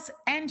 males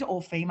and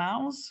or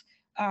females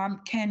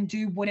can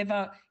do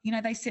whatever, you know,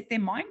 they set their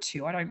mind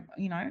to. I don't,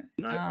 you know.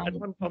 No,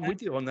 I'm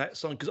with you on that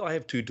song, because I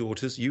have two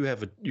daughters. You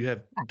have a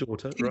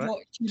daughter, right?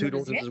 Two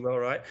daughters as well,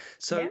 right?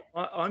 So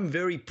I'm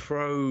very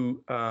pro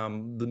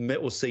the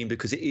metal scene,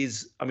 because it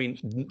is. I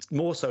mean,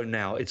 more so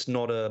now. It's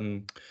not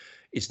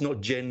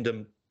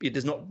gender.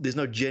 There's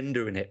no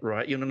gender in it,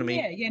 right? You know what I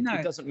mean? Yeah, no.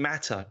 It doesn't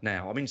matter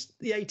now. I mean,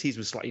 the 80s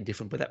was slightly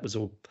different, but that was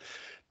all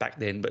back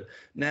then. But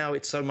now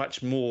it's so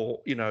much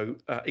more, you know,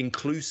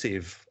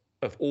 inclusive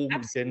of all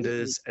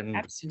genders and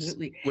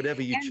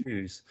whatever you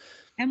choose.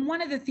 And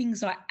one of the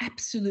things I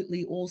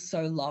absolutely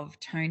also love,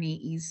 Tony,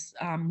 is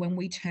when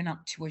we turn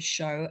up to a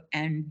show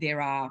and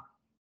there are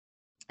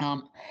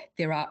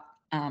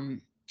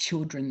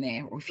children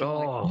there, or if you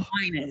like,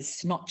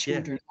 minors, not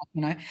children,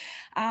 you know.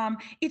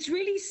 It's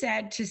really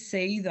sad to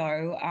see,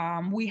 though.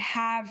 We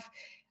have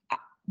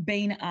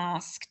been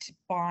asked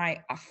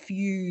by a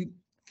few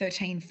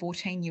 13,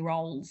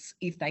 14-year-olds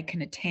if they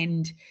can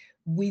attend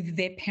with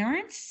their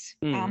parents.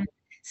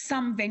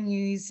 Some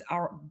venues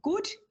are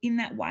good in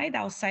that way.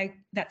 They'll say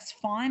that's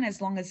fine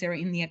as long as they're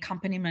in the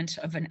accompaniment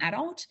of an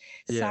adult.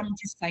 Some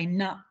just say,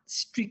 nah,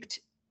 strict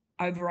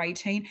over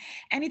 18.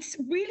 And it's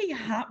really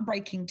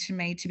heartbreaking to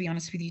me, to be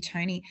honest with you,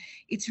 Tony.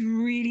 It's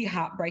really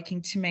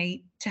heartbreaking to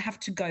me to have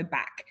to go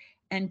back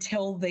and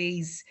tell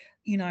these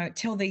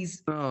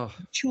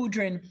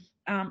children,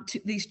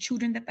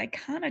 that they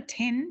can't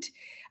attend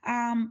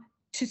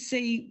to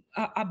see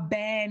a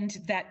band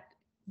that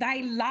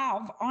they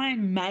love,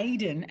 Iron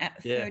Maiden,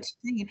 at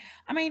 13.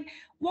 I mean,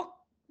 what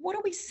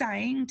are we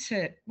saying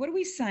to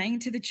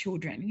the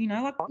children? You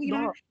know, like, you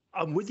know,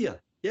 I'm with you.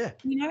 Yeah.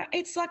 You know,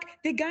 it's like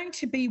they're going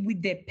to be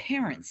with their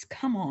parents.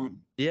 Come on.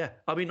 Yeah.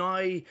 I mean,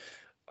 I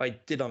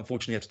did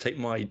unfortunately have to take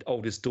my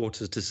oldest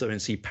daughter to go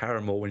and see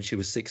Paramore when she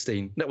was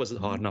 16. That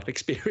wasn't a hard enough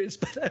experience,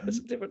 but that was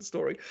a different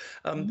story.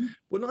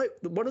 One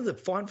of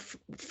the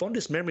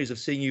fondest memories of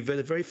seeing you for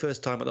the very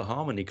first time at the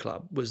Harmony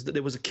Club was that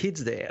there was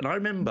kids there. And I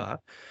remember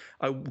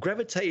I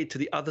gravitated to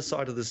the other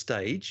side of the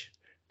stage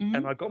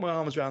and I got my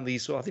arms around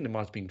these, I think there might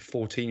have been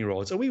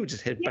 14-year-olds, and we would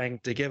just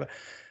headbang together.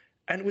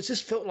 And it was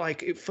just felt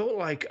like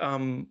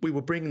we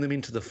were bringing them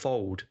into the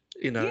fold,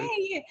 you know.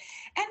 Yeah.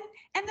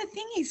 And the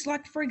thing is,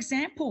 like, for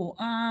example,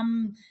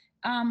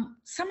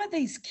 some of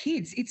these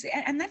kids,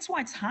 and that's why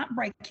it's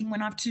heartbreaking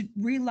when I have to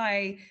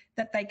relay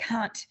that they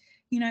can't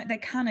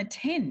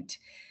attend.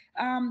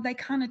 They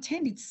can't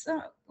attend. It's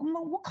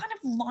what kind of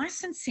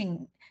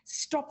licensing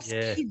stops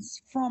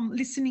kids from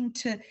listening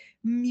to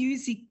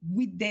music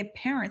with their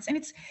parents?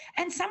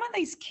 And some of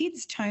these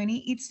kids,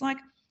 Tony, it's like,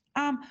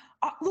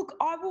 look,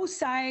 I will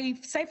say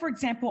for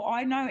example,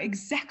 I know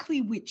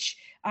exactly which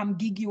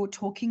gig you're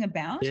talking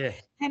about. Yeah.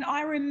 And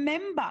I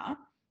remember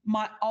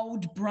my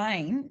old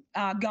brain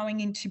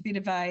going into a bit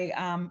of a,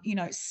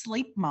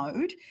 sleep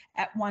mode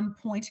at one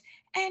point.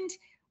 And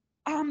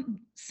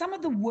some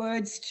of the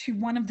words to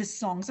one of the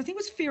songs, I think it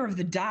was Fear of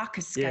the Dark,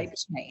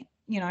 escaped me.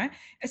 You know,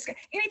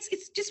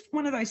 it's just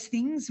one of those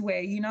things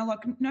where, you know, like,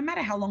 no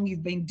matter how long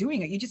you've been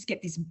doing it, you just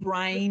get this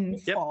brain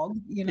fog,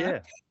 you know.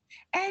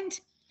 And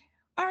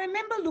I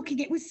remember looking,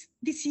 it was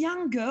this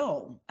young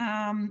girl,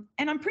 and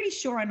I'm pretty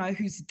sure I know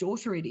whose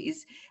daughter it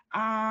is,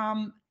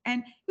 and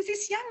it was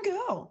this young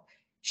girl.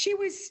 She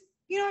was,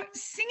 you know,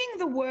 singing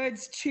the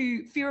words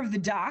to Fear of the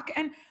Dark,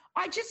 and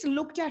I just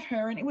looked at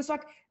her, and it was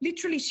like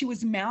literally she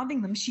was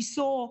mouthing them. She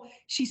saw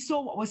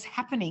what was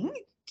happening,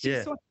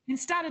 and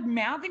started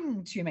mouthing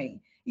them to me,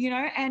 you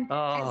know, and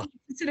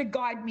sort of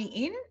guide me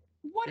in.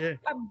 What a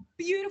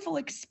beautiful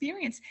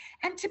experience.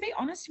 And to be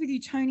honest with you,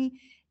 Tony,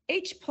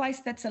 each place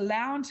that's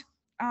allowed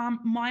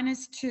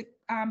minors to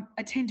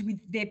attend with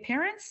their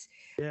parents,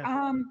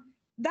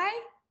 they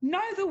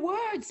know the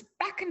words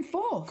back and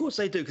forth. Of course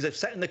they do, because they've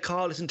sat in the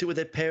car, listened to it with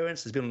their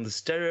parents. There's been on the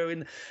stereo,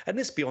 and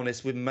let's be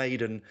honest, with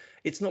Maiden,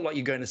 it's not like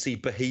you're going to see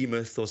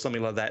Behemoth or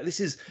something like that. This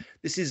is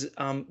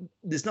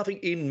there's nothing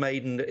in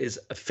Maiden that is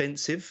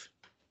offensive,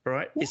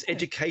 right? Yeah. It's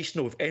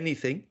educational, if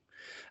anything.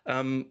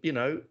 You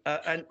know,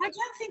 and I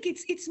don't think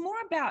it's more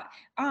about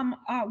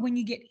when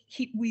you get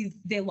hit with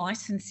their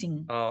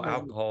licensing,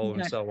 alcohol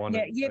and so on.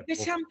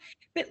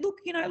 But look,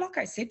 you know, like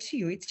I said to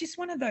you, it's just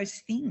one of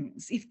those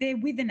things. If they're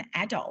with an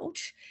adult,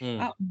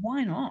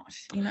 why not?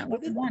 You know,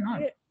 why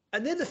not?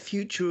 And they're the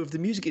future of the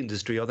music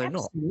industry, are they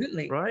not?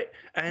 Absolutely. Right?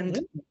 And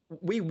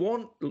we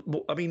want,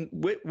 I mean,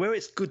 where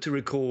it's good to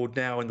record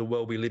now in the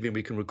world we live in,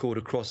 we can record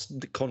across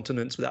the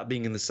continents without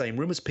being in the same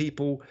room as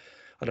people.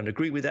 I don't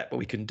agree with that, but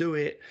we can do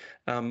it.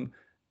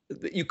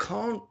 You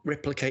can't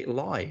replicate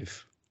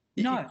live.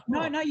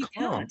 No, you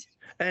can't.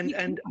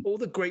 And all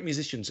the great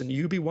musicians, and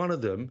you be one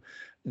of them,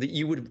 that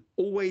you would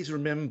always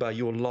remember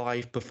your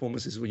live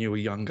performances when you were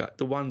younger.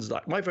 The ones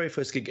like my very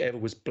first gig ever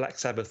was Black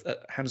Sabbath at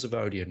Hams of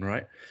Odeon,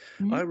 right?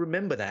 Mm-hmm. I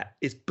remember that.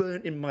 It's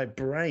burnt in my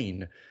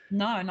brain.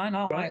 No,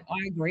 right?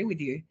 I agree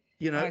with you.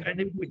 You know,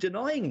 and we're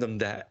denying them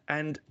that.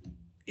 And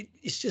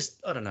it's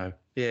just, I don't know.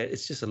 Yeah,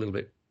 it's just a little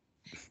bit.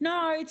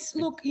 No, it's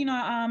look,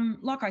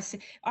 like I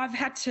said, I've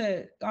had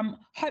to.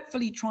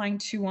 Hopefully trying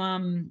to.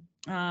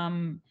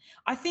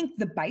 I think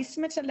the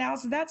basement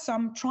allows that, so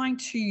I'm trying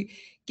to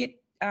get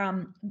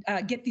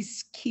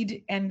this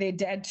kid and their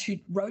dad to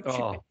road trip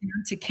down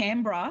to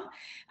Canberra,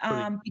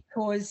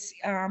 because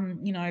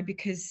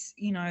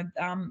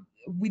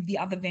with the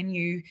other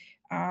venue.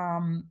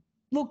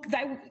 Look,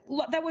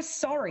 they were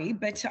sorry,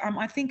 but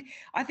I think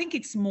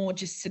it's more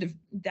just sort of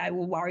they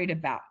were worried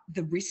about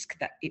the risk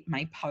that it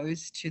may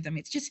pose to them.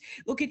 It's just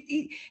look,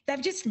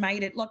 they've just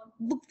made it look.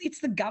 It's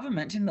the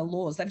government and the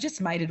laws. They've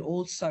just made it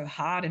all so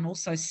hard and all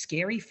so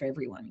scary for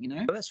everyone. You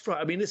know. Well, that's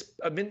right. I mean,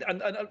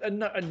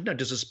 and no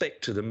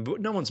disrespect to them, but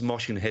no one's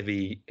moshing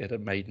heavy at a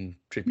Maiden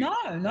tribute.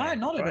 No,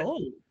 not at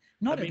all.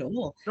 Not at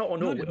all. Not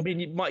on all. I mean,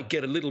 you might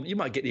get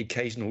the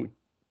occasional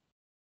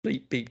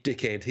beep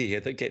dickhead here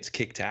that gets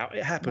kicked out.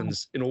 It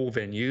happens in all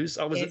venues.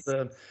 I was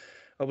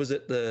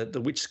at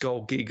the Witch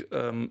Skull gig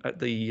at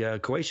the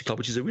Croatia Club,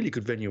 which is a really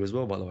good venue as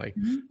well, by the way.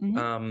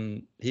 Mm-hmm.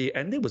 Here,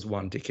 and there was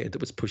one dickhead that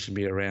was pushing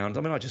me around.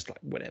 I mean, I just like,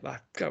 whatever,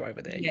 go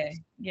over there.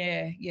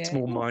 Yeah.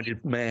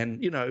 Small-minded man,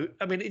 you know.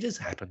 I mean, it just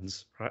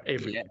happens, right?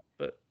 Everywhere,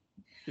 but.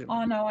 You know.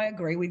 Oh no, I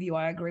agree with you.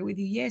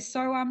 Yeah.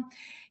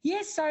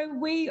 So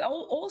we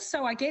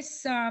also, I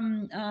guess,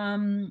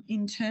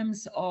 in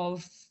terms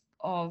of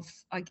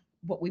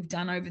what we've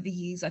done over the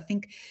years, I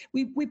think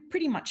we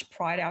pretty much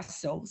pride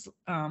ourselves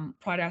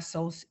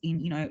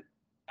in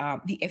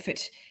the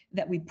effort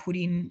that we put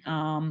in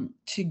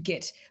to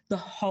get the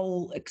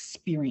whole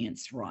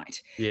experience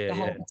right.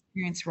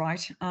 Experience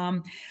right.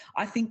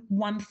 I think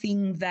one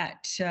thing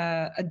that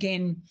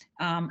again,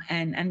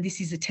 and this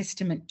is a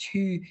testament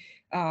to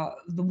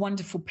the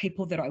wonderful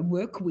people that I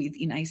work with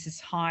in ACES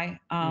High.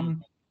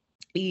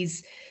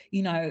 Is,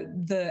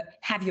 the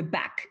have your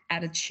back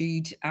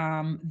attitude,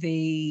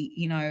 the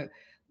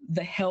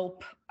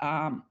help.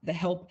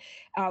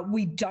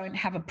 We don't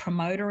have a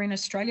promoter in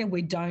Australia.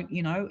 We don't,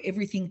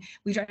 everything.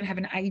 We don't have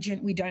an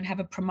agent. We don't have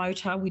a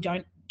promoter. We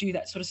don't do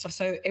that sort of stuff.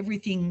 So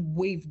everything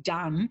we've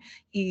done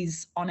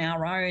is on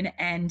our own,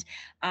 and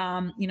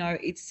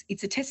it's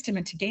a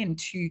testament again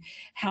to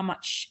how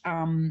much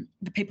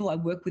the people I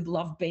work with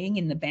love being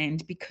in the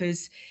band,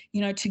 because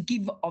to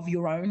give of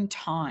your own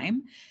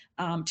time.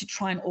 To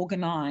try and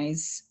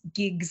organise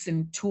gigs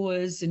and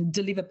tours and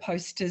deliver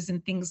posters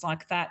and things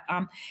like that.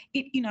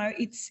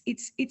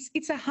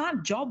 It's a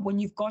hard job when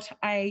you've got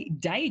a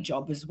day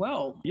job as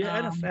well. Yeah,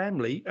 and a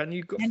family, and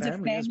you've got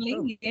family as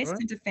well, yes, right?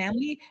 And a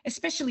family,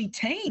 especially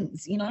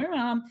teens.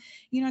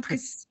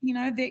 Because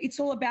it's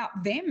all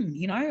about them.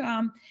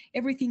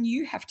 Everything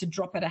you have to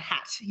drop at a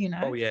hat.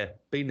 Oh yeah,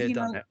 been there,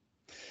 done that.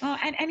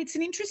 And it's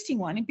an interesting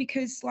one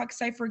because, like,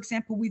 say, for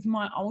example, with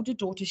my older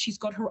daughter, she's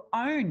got her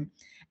own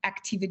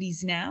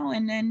activities now,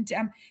 and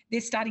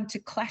they're starting to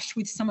clash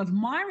with some of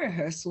my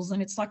rehearsals,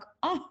 and it's like,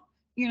 how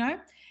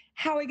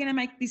are we going to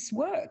make this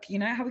work?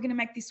 How are we going to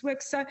make this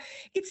work? So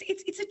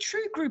it's a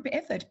true group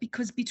effort,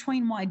 because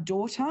between my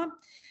daughter,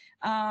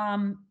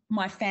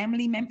 my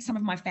family some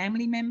of my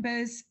family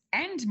members,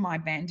 and my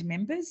band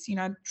members,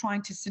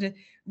 trying to sort of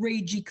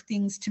rejig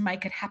things to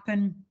make it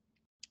happen,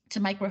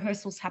 to make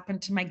rehearsals happen,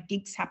 to make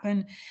gigs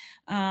happen,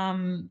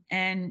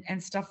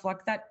 and stuff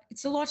like that.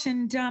 It's a lot,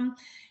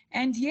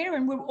 and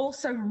we're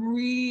also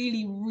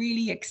really,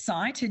 really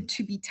excited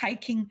to be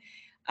taking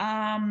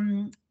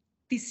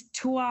this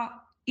tour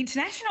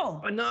international.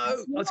 I know.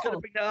 Well. I was going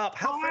to bring that up.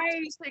 How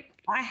fantastic!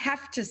 I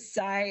have to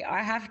say,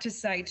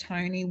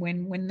 Tony,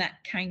 when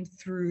that came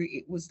through,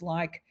 it was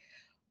like,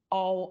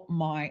 oh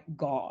my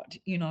God,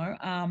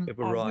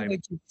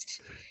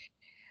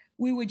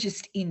 We were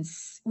just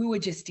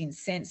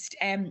incensed.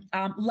 And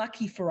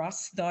lucky for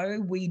us, though,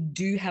 we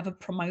do have a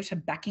promoter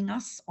backing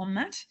us on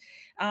that.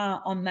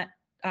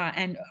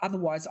 And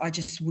otherwise, I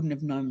just wouldn't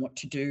have known what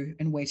to do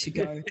and where to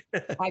go.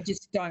 I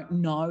just don't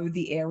know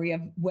the area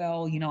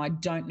well. I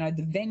don't know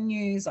the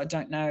venues. I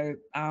don't know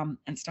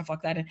and stuff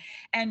like that.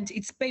 And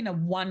it's been a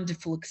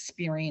wonderful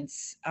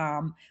experience.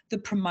 The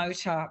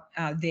promoter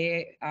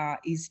there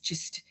is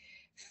just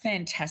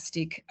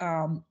fantastic.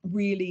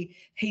 Really,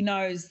 he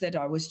knows that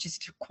I was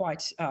just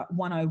quite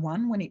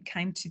 101 when it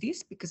came to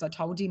this, because I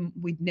told him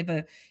we'd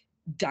never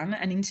done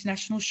an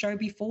international show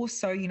before.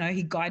 So,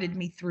 he guided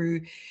me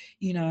through,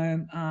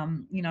 even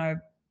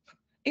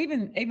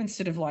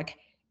sort of like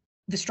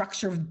the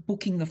structure of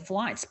booking the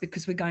flights,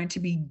 because we're going to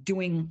be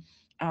doing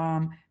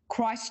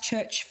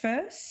Christchurch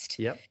first.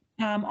 Yep.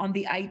 On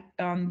the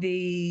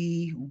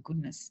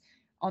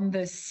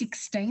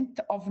 16th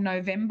of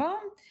November.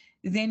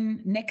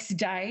 Then next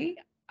day,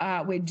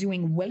 we're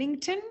doing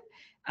Wellington.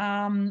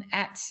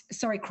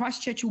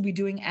 Christchurch will be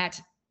doing at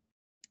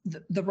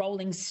the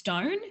Rolling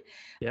Stone.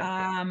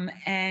 Yeah.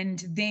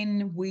 And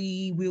then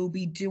we will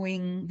be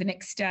doing the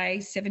next day,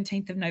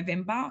 17th of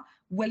November,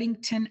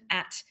 Wellington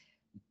at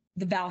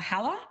the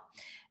Valhalla.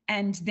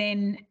 And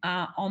then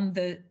on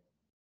the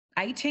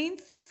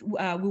 18th,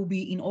 we'll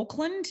be in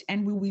Auckland,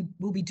 and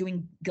we'll be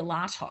doing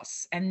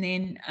Galatos. And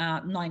then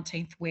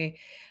 19th, we're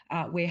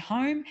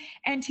home.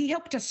 And he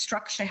helped us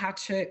structure how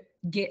to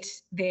get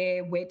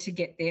there, where to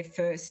get there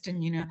first,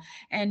 and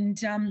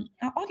and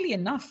oddly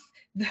enough,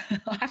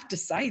 I have to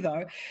say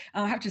though,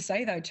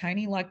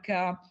 Tony, like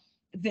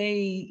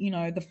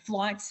the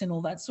flights and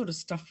all that sort of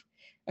stuff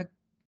are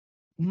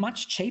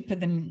much cheaper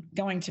than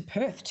going to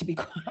Perth, to be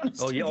quite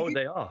honest. Oh yeah, with you.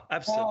 they are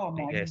absolutely. Oh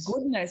my yes.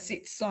 goodness,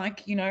 it's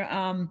like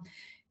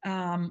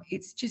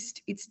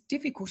it's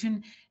difficult,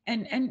 and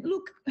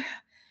look,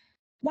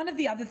 one of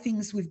the other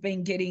things we've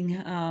been getting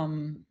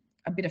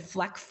a bit of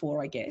flack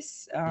for, I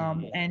guess,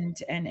 and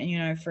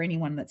for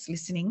anyone that's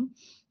listening,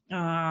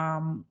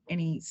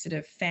 any sort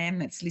of fan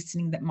that's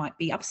listening that might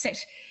be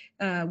upset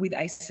with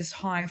ACES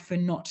High for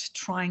not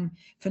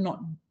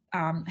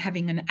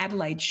having an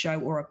Adelaide show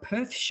or a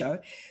Perth show.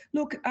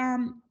 Look,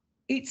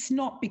 it's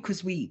not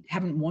because we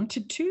haven't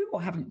wanted to or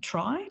haven't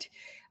tried.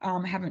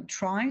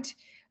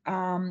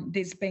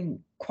 There's been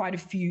quite a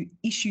few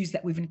issues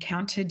that we've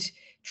encountered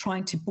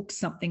trying to book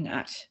something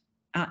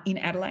in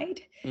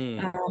Adelaide.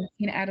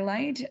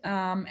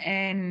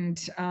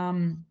 And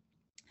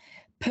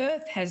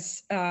Perth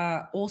has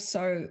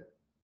also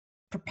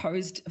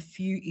proposed a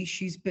few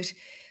issues, but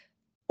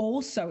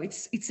also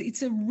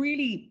it's a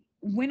really,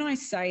 when I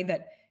say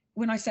that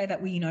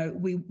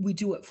we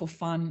do it for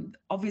fun,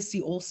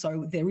 obviously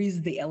also there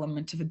is the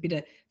element of a bit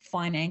of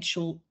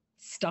financial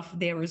stuff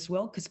there as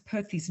well, because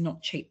Perth is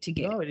not cheap to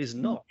get. No, it is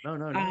not.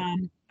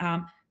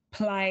 No.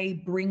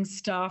 Play, bring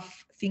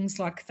stuff, things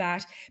like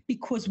that,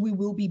 because we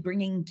will be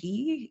bringing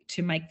gear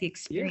to make the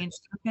experience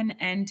happen.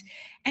 And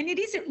it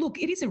is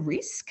a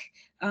risk.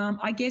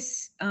 I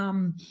guess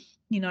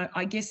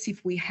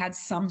if we had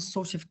some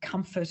sort of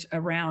comfort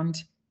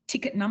around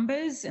ticket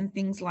numbers and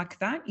things like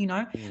that,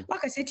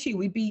 like I said to you,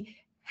 we'd be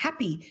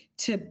happy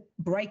to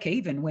break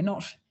even. We're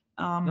not.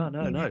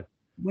 No.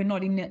 We're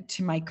not in it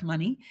to make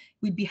money.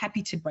 We'd be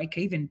happy to break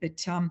even, but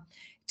to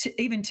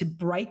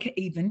break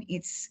even,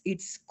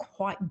 it's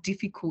quite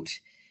difficult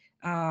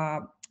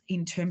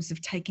in terms of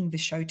taking the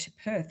show to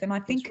Perth. And I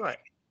think that's right.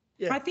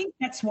 Yeah. I think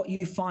that's what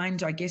you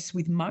find, I guess,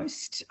 with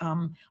most.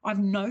 I've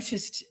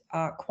noticed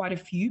quite a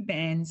few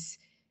bands,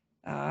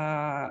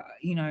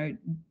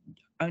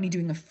 only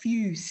doing a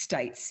few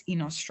states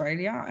in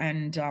Australia,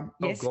 and yes,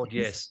 oh God,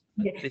 yes,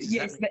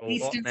 yes, the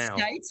eastern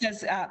states.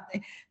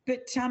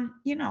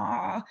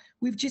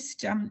 We've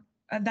just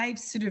they've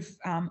sort of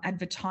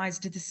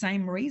advertised the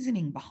same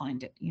reasoning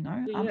behind it.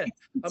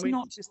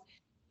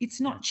 It's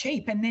not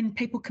cheap, and then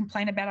people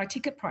complain about our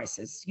ticket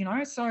prices.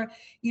 So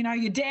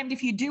you're damned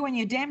if you do, and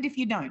you're damned if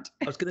you don't.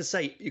 I was going to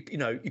say,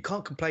 you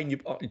can't complain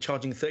you're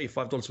charging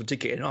 $35 for a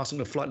ticket and asking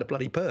to fly to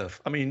bloody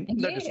Perth. I mean,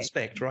 no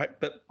disrespect, right?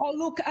 But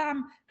look,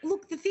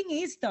 the thing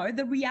is though,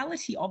 the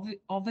reality of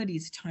it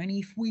is, Tony,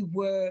 if we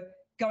were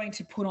going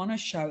to put on a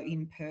show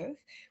in Perth,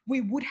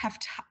 we would have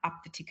to up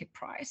the ticket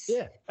price.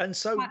 Yeah, and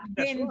so but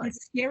then the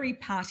scary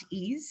part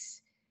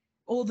is,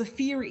 or the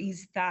fear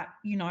is that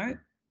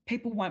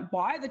people won't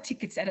buy the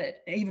tickets at an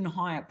even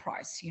higher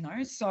price,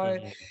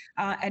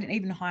 at an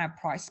even higher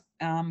price.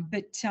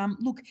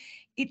 Look,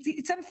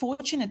 it's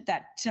unfortunate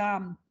that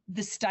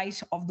the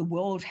state of the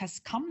world has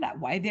come that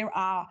way. There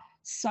are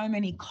so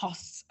many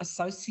costs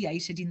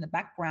associated in the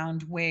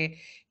background where,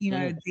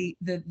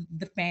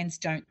 the fans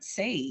don't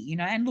see,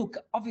 and look,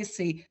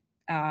 obviously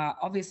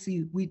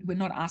we're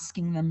not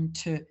asking them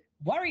to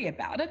worry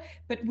about it,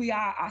 but we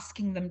are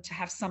asking them to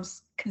have some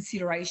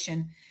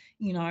consideration,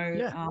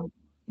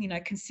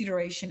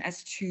 consideration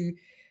as to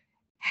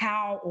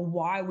how or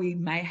why we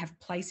may have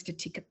placed a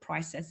ticket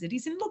price as it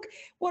is. And look,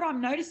 what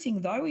I'm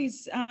noticing though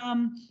is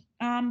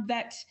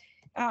that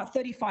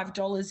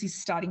 $35 is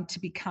starting to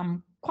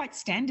become quite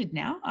standard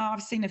now.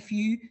 I've seen a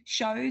few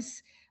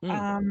shows,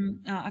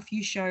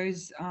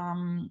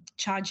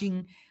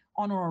 charging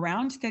on or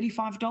around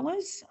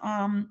 $35.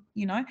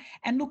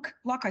 And look,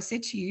 like I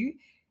said to you,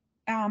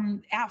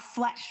 our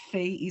flat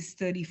fee is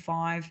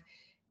 $35.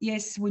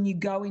 Yes, when you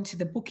go into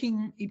the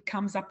booking, it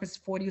comes up as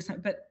 $40 or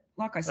something. But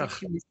like I said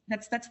to you,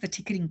 that's the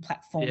ticketing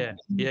platform.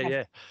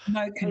 Yeah.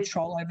 No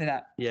control over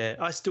that. Yeah,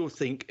 I still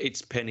think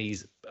it's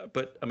pennies,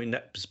 but I mean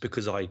that's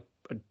because I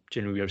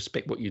generally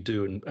respect what you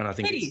do, and I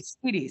think it is.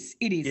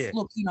 Yeah.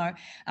 Look,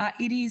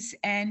 it is,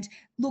 and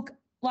look,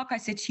 like I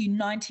said to you,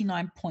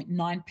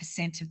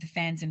 99.9% of the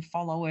fans and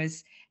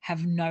followers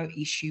have no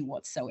issue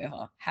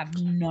whatsoever.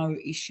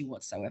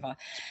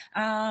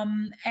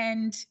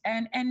 And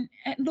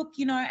look,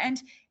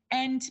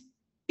 and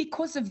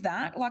because of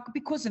that,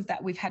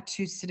 we've had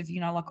to sort of,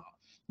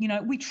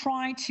 we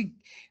try to,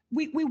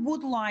 we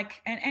would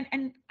like,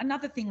 and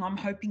another thing I'm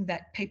hoping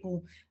that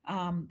people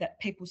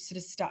sort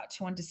of start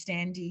to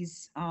understand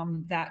is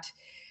that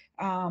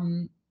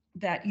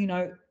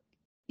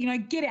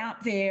get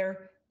out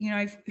there,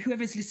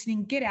 whoever's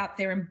listening, get out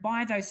there and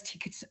buy those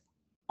tickets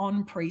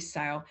on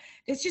pre-sale.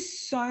 There's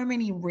just so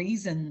many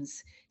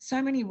reasons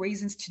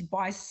to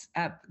buy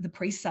the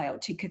pre-sale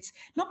tickets.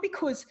 Not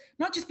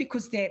just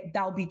because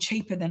they'll be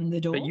cheaper than the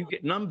door. But you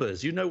get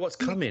numbers. You know what's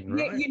coming,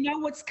 right? You know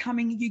what's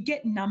coming. You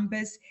get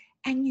numbers,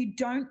 and you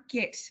don't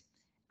get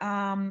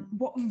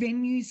what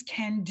venues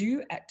can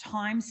do at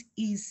times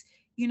is,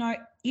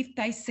 if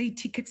they see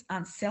tickets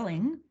aren't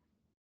selling,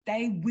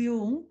 they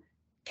will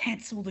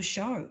cancel the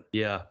show.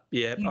 Yeah.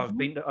 I've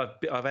been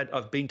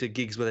to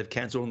gigs where they've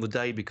cancelled on the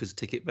day because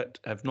ticket, but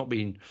have not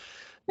been.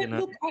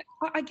 Look,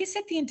 I guess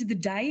at the end of the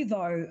day,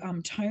 though,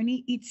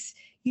 Tony, it's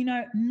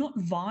not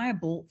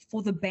viable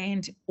for the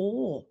band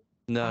or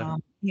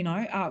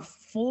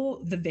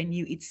for the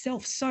venue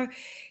itself. So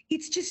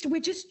we're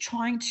just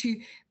trying to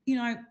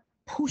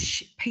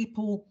push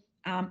people,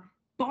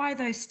 buy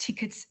those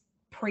tickets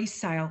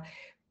pre-sale.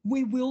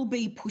 We will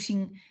be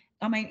putting.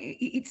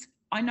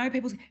 I know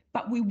people,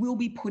 but we will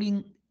be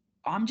putting,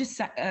 I'm just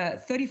saying,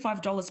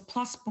 $35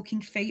 plus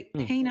booking fee,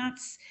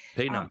 peanuts.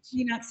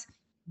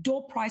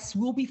 Door price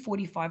will be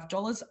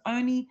 $45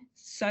 only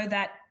so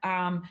that,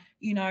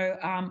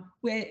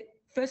 we're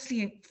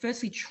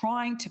firstly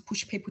trying to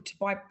push people to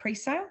buy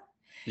pre-sale.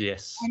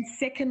 Yes. And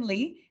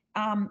secondly,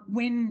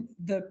 when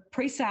the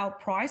pre-sale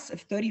price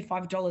of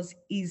 $35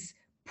 is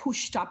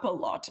pushed up a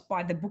lot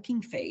by the booking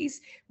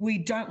fees, we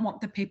don't want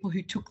the people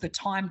who took the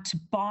time to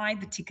buy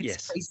the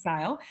tickets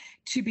pre-sale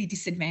to be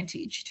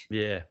disadvantaged.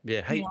 Yeah.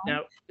 Hey,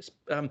 now,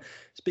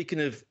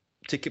 speaking of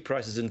ticket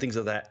prices and things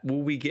like that,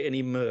 will we get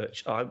any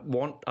merch? I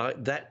want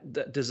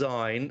that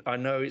design. I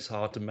know it's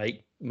hard to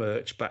make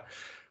merch, but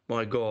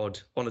my God,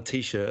 on a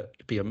T-shirt,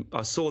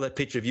 I saw that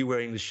picture of you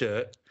wearing the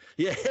shirt.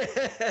 Yeah.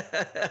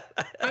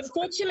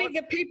 Unfortunately,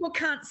 the people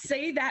can't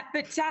see that,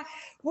 but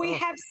we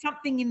have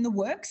something in the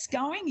works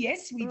going.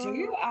 Yes, we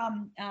do.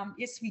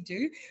 Yes, we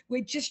do.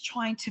 We're just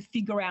trying to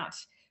figure out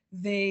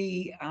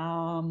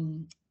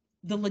some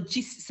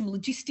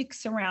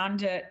logistics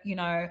around it.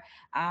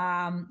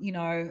 How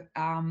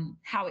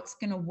it's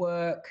going to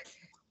work.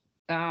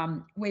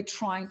 We're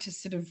trying to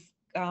sort of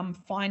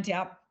find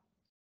out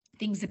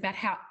things about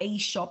how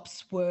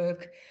e-shops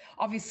work.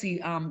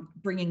 Obviously,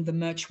 bringing the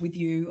merch with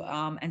you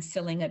and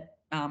selling it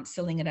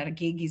at a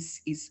gig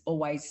is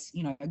always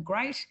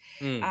great.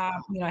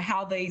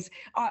 How these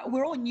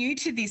we're all new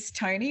to this,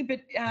 Tony,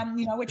 but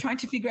we're trying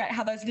to figure out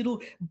how those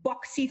little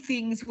boxy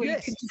things where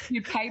you can just do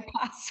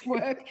PayPass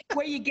work,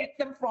 where you get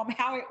them from,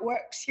 how it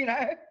works.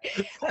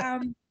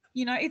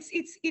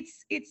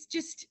 It's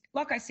just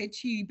like I said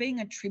to you, being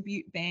a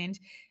tribute band.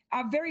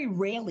 Very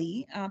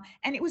rarely,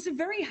 and it was a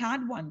very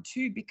hard one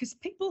too, because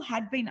people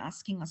had been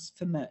asking us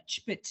for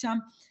merch, but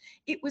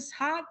it was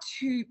hard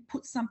to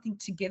put something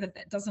together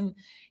that doesn't,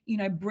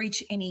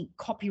 breach any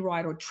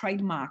copyright or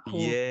trademark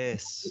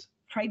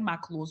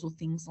trademark laws or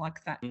things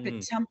like that.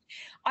 But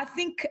I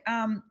think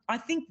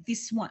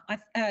this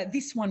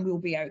one will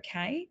be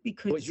okay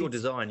because it's your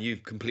design.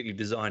 You've completely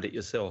designed it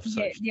yourself.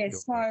 So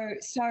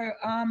So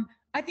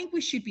I think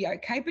we should be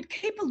okay. But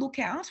keep a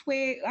lookout.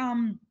 We're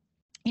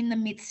in the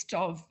midst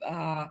of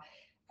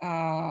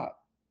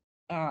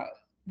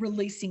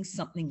releasing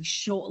something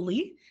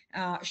shortly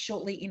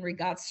in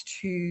regards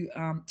to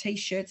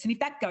T-shirts. And if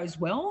that goes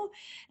well,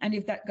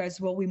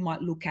 we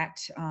might look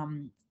at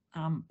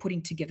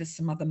putting together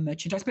some other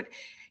merchandise. But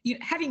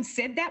having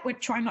said that, we're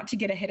trying not to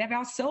get ahead of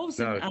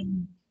ourselves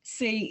and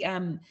see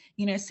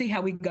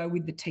how we go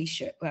with the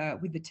T-shirt,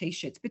 with the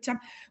T-shirts. But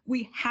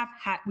we've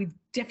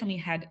definitely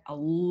had a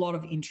lot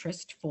of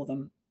interest for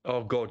them.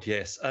 Oh God,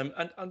 yes, and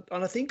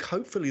I think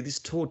hopefully this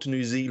tour to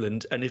New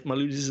Zealand, and if my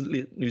New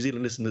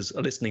Zealand listeners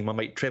are listening, my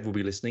mate Trev will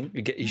be listening.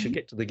 You should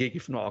get to the gig.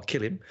 If not, I'll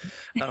kill him.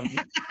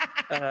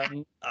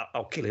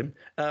 I'll kill him.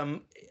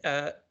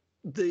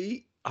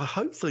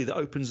 Hopefully that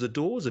opens the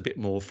doors a bit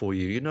more for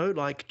you.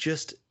 Like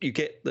just you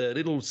get the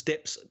little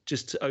steps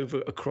just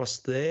over across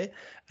there,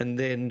 and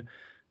then.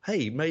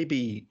 Hey,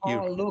 maybe you...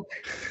 Oh, look,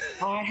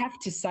 I have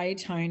to say,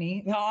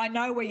 Tony, I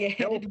know where you're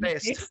headed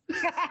with this.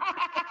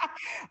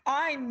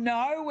 I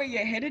know where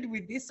you're headed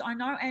with this. I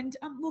know. And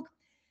look,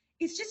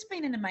 it's just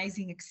been an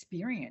amazing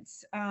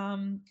experience.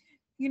 When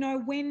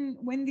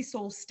this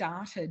all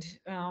started,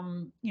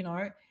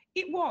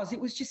 it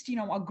was just,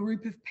 a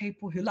group of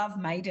people who love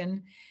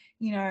Maiden,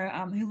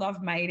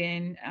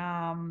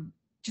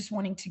 just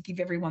wanting to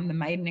give everyone the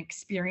Maiden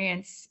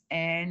experience.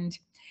 And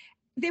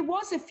there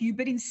was a few,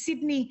 but in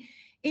Sydney,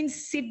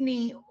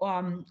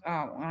 when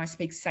I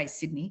say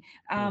Sydney,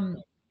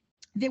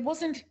 there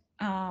wasn't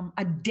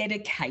a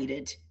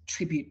dedicated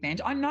tribute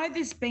band. I know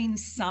there's been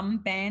some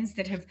bands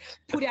that have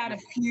put out a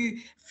few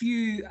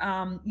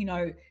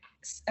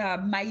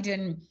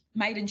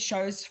Maiden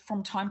shows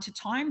from time to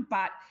time,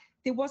 but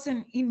there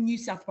wasn't in New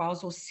South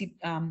Wales or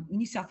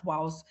New South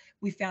Wales.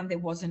 We found there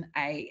wasn't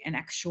an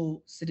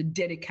actual sort of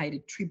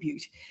dedicated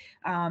tribute.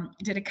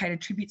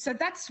 So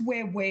that's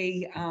where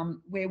we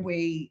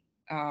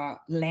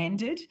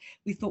landed.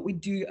 We thought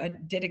we'd do a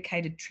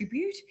dedicated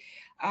tribute.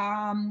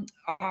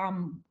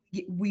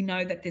 we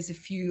know that there's a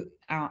few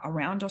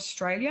around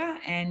Australia,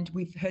 and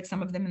we've heard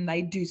some of them, and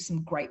they do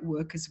some great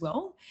work as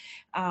well.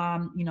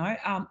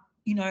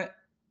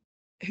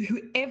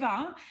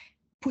 Whoever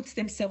puts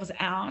themselves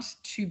out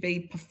to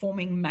be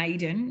performing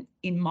Maiden,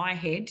 in my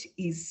head,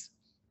 is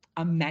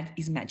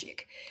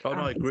magic. Oh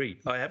no, I agree.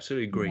 I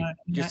absolutely agree.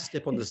 Just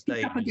step on the stage.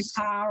 Pick up a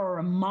guitar or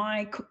a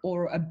mic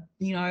or a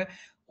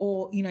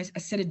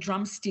set of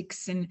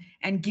drumsticks and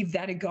give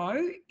that a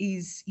go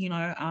is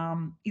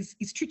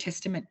true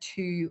testament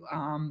to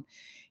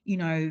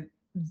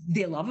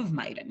their love of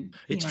Maiden.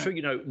 It's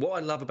true. What I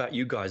love about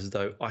you guys is,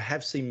 though, I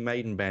have seen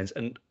Maiden bands,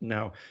 and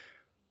now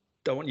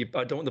I don't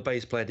want the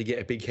bass player to get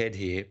a big head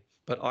here,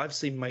 but I've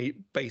seen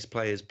bass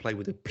players play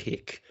with a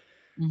pick.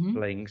 Mm-hmm.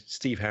 Playing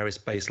Steve Harris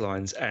bass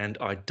lines, and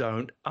I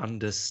don't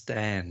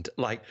understand.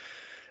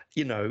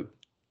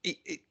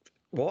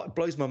 What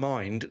blows my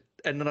mind.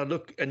 And then I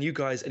look, and you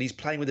guys, and he's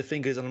playing with the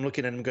fingers, and I'm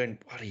looking at him going,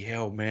 bloody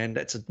hell, man,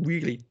 that's a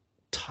really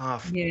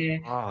tough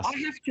task.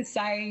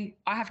 I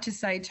have to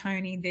say,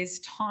 Tony, there's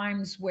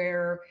times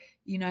where,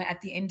 at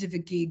the end of a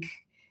gig,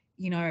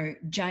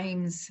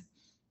 James,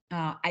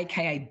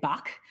 aka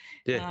Buck,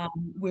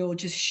 will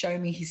just show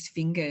me his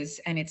fingers,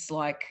 and it's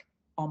like,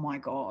 oh my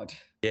God.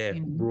 Yeah,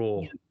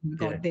 raw.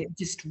 They're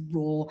just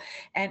raw,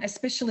 and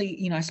especially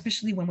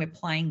when we're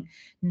playing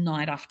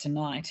night after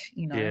night.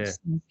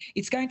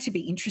 It's going to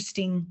be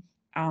interesting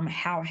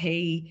how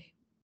he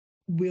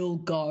will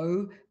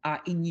go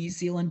in New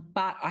Zealand.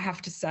 But I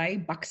have to say,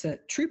 Buck's a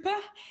trooper.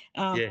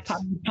 Yes.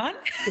 Pardon the pun.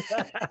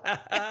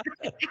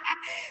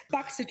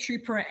 Buck's a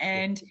trooper,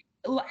 and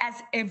as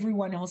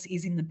everyone else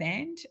is in the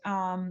band,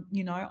 I'm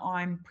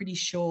pretty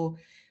sure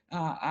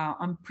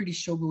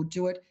we'll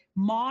do it.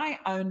 My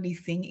only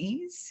thing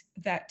is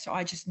that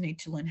I just need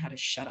to learn how to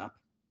shut up,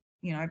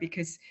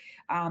 because,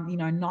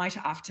 night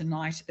after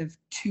night of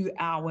 2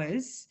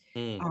 hours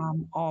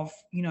of,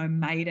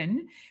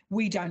 Maiden,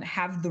 we don't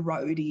have the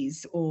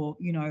roadies or,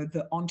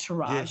 the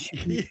entourage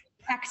who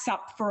packs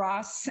up for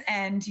us.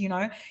 And, we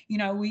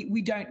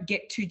don't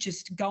get to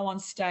just go on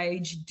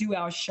stage, do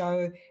our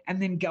show,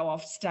 and then go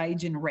off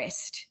stage and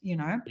rest,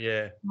 not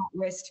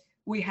rest.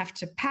 We have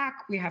to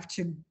pack, we have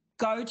to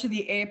go to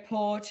the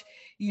airport,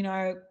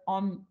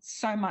 on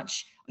so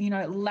much,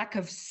 lack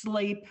of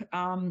sleep,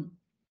 and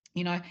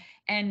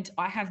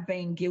I have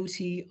been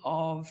guilty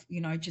of,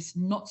 just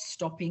not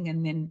stopping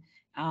and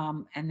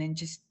then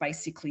just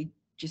basically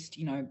just,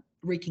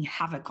 wreaking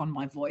havoc on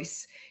my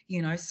voice,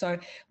 So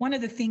one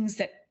of the things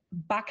that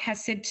Buck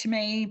has said to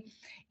me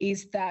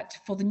is that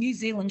for the New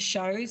Zealand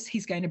shows,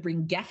 he's going to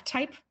bring gaff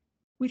tape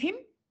with him.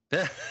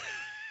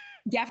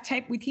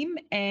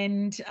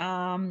 And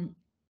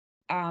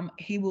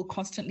he will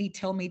constantly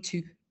tell me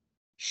to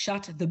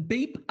shut the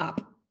beep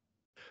up.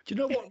 Do you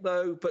know what,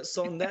 though? But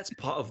Son, that's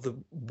part of the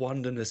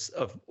wonderness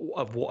of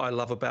what I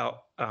love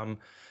about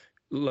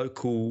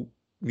local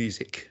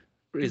music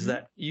is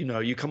that,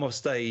 you come off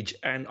stage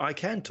and I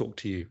can talk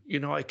to you.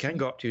 I can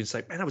go up to you and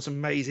say, man, that was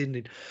amazing.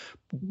 And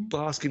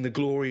bask in the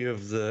glory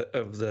of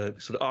the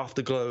sort of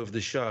afterglow of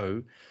the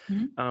show.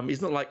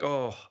 It's not like,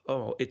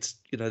 it's,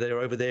 they're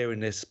over there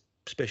in this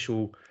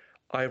special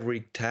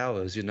ivory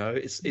towers, it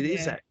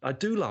is that. I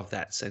do love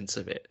that sense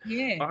of it.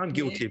 I'm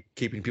guilty of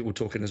keeping people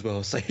talking as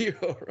well, so you're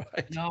all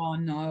right. No,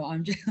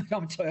 I'm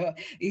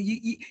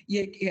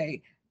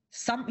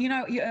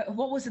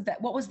what was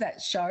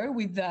that show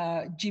with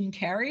Jim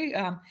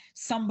Carrey?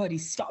 Somebody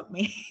stop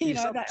me.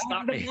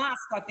 The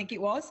mask, I think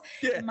it was.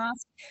 The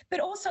mask.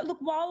 But also, look,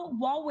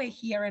 while we're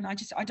here, and I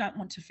don't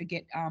want to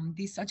forget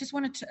this. I just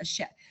wanted to a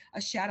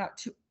shout out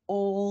to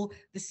all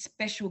the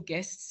special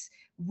guests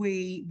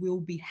we will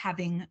be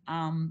having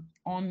on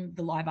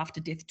the Live After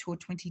Death Tour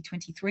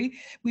 2023.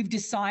 We've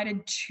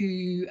decided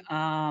to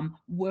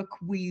work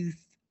with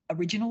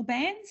original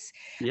bands.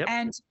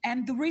 And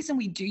the reason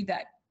we do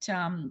that,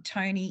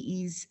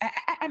 Tony, is,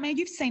 I mean,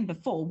 you've seen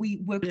before, we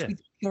worked with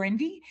Pure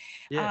Envy.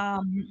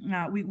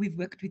 We've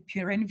worked with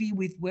Pure Envy.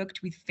 We've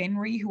worked with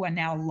Fenry, who are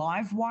now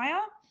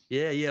Livewire.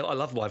 Yeah, I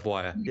love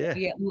Livewire.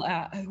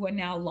 Who are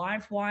now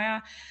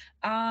Livewire.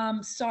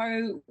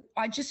 So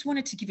I just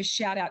wanted to give a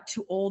shout out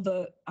to all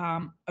the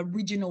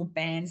original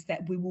bands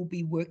that we will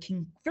be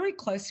working very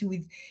closely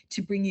with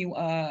to bring you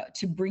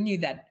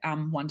that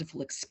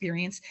wonderful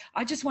experience.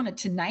 I just wanted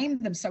to name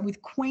them. So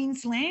with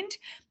Queensland,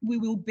 we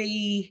will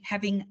be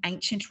having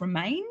Ancient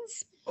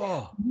Remains.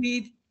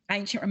 With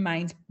Ancient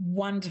Remains,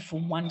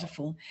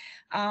 wonderful.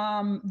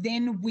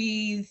 Then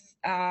with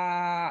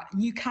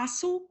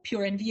Newcastle,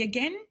 Pure Envy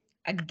again,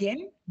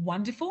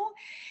 wonderful.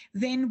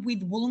 Then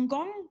with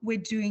Wollongong,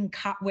 we're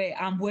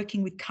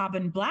working with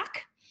Carbon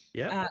Black.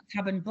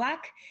 Carbon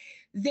Black.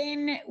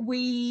 Then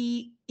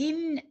we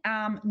in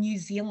New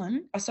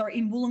Zealand,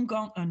 in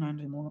Wollongong.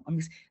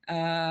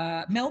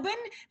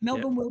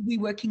 Melbourne will be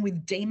working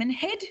with Demon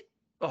Head.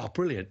 Oh,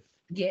 brilliant.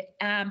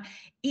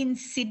 In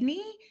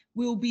Sydney,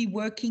 we'll be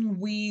working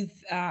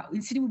with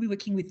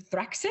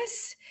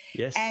Thraxis.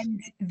 Yes.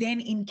 And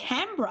then in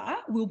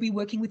Canberra, we'll be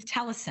working with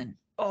Taliesin.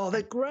 Oh,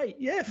 they're great.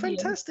 Yeah,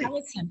 fantastic.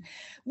 Taliesin.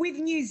 With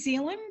New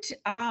Zealand,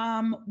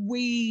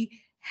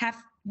 we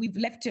we've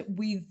left it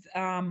with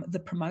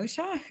the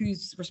promoter,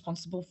 who's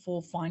responsible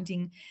for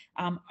finding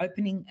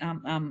opening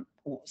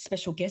or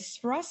special guests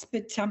for us.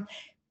 But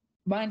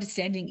my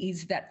understanding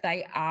is that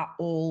they are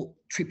all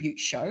tribute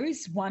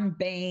shows, one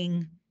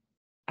being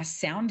a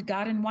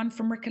Soundgarden one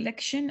from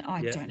recollection.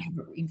 I don't have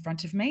it in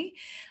front of me.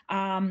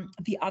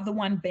 The other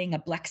one being a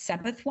Black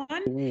Sabbath one.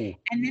 Ooh.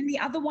 And then the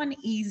other one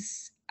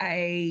is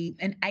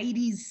an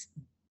 80s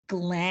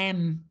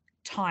glam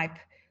type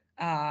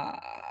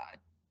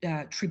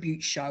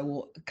tribute show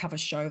or cover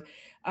show.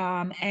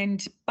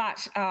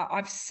 But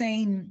I've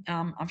seen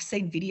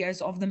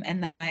videos of them,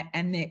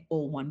 and they're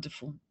all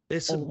wonderful.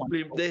 There's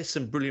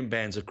some brilliant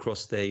bands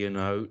across there, you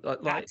know.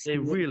 Like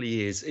there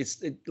really is.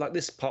 It's like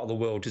this part of the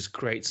world just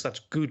creates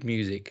such good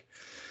music,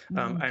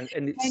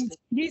 and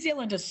New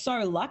Zealand is so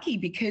lucky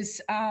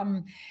because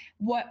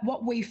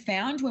what we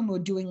found when we were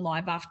doing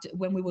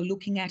when we were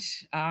looking at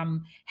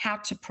how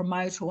to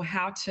promote or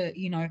how to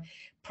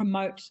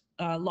promote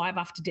Live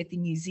After Death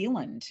in New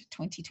Zealand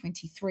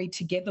 2023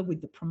 together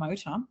with the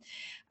promoter,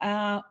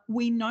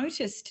 we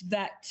noticed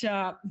that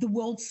the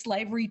World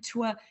Slavery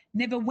Tour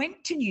never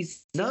went to New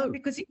Zealand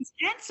because it was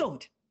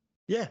cancelled.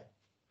 Yeah.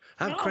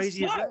 How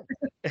crazy is that?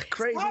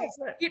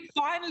 It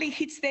finally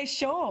hits their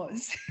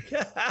shores.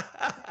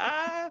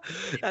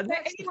 And so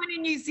anyone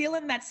in New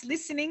Zealand that's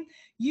listening,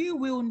 you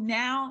will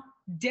now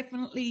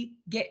definitely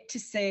get to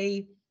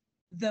see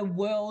the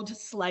World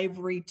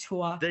Slavery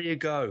Tour. There you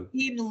go.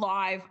 In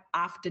Live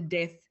After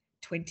Death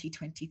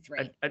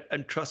 2023.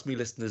 And trust me,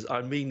 listeners,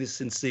 I mean this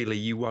sincerely.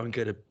 You won't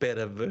get a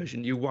better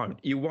version. You won't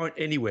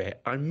anywhere.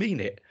 I mean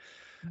it.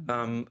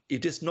 You're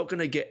just not going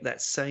to get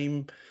that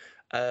same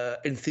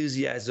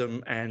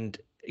enthusiasm and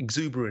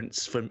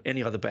exuberance from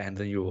any other band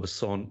than yours,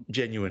 Son,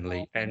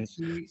 genuinely. And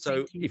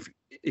so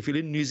if you're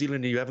in New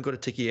Zealand and you haven't got a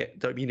ticket yet,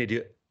 don't be an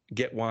idiot.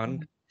 Get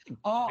one.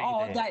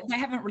 They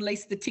haven't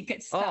released the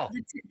tickets.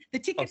 The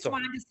tickets,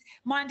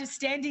 my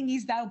understanding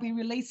is they'll be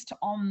released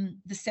on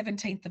the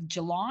 17th of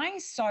July.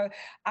 So,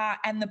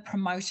 and the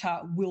promoter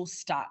will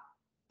start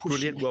pushing.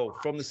 Brilliant. Well,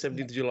 from the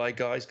 17th of July,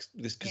 guys,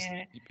 this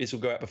will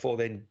go out before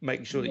then.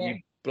 Make sure that you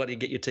bloody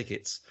get your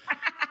tickets.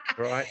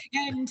 Right.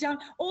 And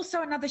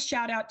also another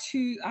shout out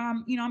to,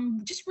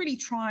 I'm just really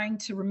trying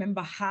to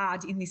remember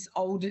hard in this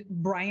old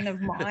brain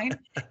of mine,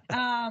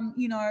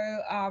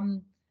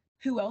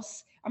 who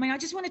else? I mean, I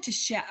just wanted to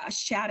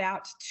shout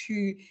out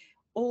to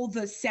all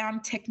the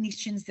sound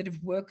technicians that have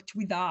worked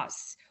with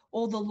us,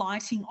 all the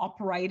lighting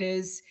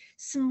operators,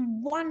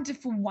 some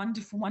wonderful,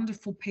 wonderful,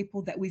 wonderful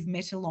people that we've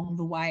met along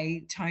the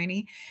way,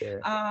 Tony.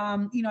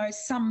 Yeah.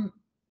 Some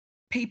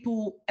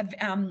people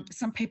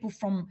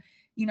from,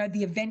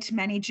 the event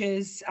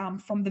managers,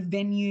 from the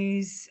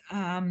venues,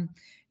 and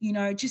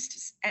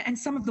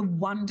some of the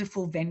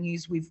wonderful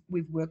venues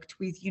we've worked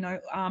with.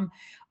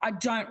 I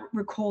don't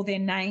recall their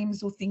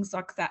names or things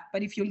like that,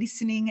 but if you're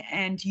listening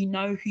and you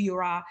know who you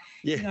are,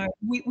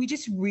 we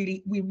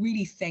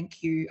really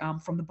thank you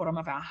from the bottom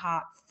of our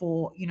heart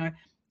for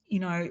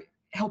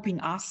helping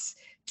us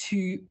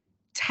to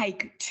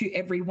take to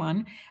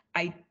everyone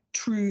a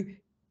true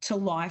to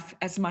life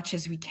as much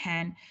as we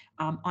can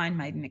Iron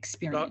Maiden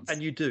experience.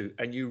 And you do,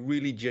 and you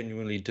really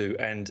genuinely do.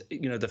 And,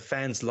 the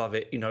fans love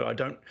it. I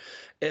don't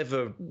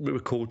ever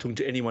recall talking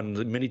to anyone,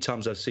 the many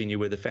times I've seen you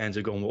where the fans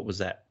have gone, what was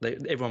that?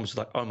 Everyone was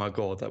like, oh my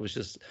God, that was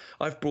just,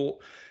 I've brought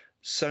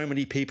so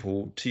many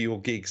people to your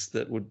gigs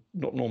that would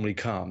not normally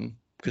come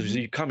because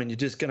you come and you're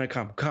just going to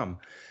come.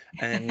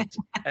 And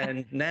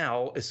and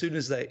now, as soon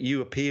as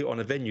you appear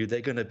on a venue,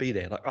 they're going to be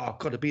there. Like, I've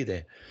got to be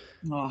there.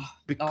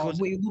 Because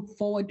we look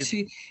forward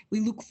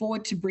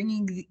to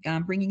bringing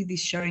this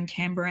show in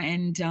Canberra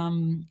and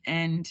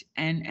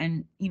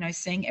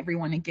seeing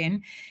everyone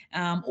again.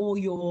 All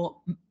your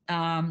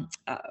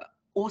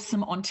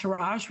awesome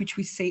entourage, which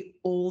we see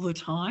all the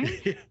time,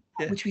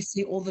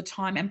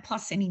 and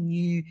plus any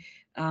new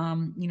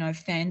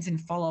fans and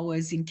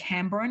followers in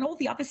Canberra and all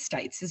the other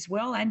states as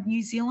well, and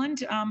New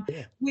Zealand.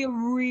 We're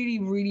really,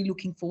 really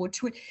looking forward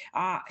to it.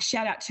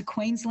 Shout out to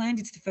Queensland.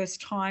 It's the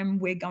first time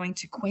we're going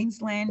to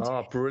Queensland.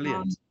 Oh,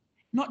 brilliant.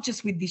 Not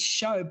just with this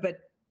show,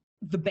 but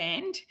the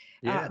band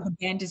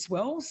as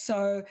well.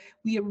 So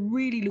we are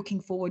really looking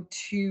forward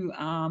to,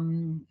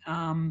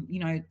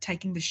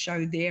 taking the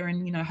show there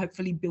and,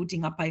 hopefully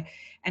building up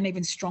an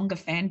even stronger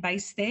fan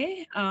base there.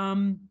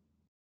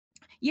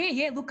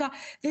 Look,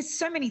 there's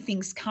so many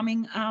things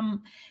coming.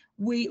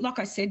 We, like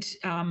I said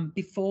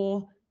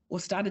before, or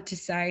started to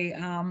say,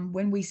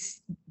 when we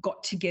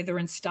got together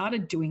and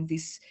started doing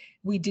this,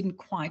 we didn't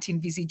quite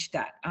envisage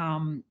that,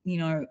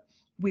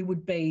 we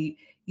would be,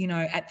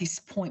 at this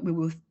point we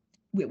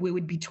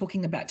would be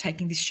talking about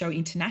taking this show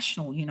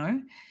international,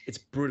 It's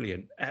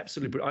brilliant.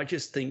 Absolutely brilliant. I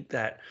just think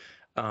that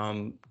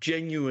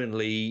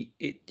genuinely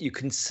you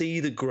can see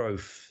the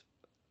growth.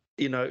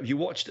 If you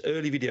watched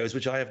early videos,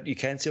 which you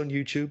can see on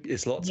YouTube,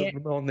 there's lots of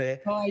them on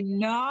there. I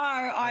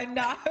know.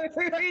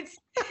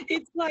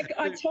 It's like,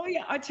 I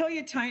tell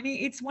you,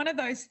 Tony, it's one of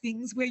those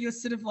things where you're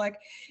sort of like,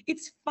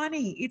 it's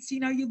funny. It's,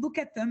 you look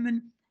at them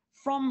and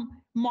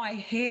from my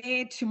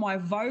hair to my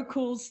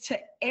vocals to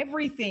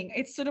everything.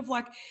 It's sort of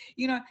like,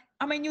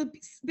 I mean, you'll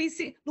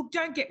be look,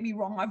 don't get me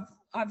wrong.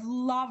 I've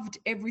loved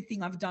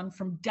everything I've done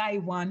from day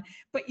one,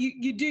 but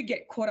you do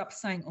get caught up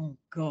saying, oh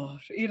God,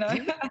 as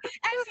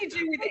you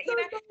do with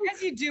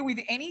as you do with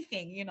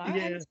anything,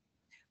 Yeah.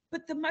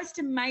 But the most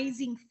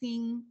amazing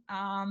thing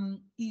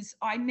is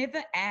I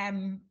never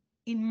am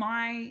in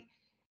my,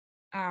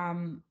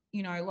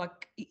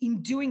 like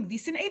in doing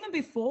this, and even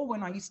before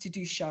when I used to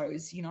do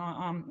shows, when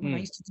I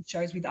used to do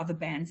shows with other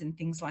bands and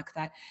things like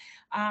that,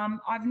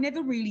 I've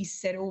never really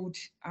settled,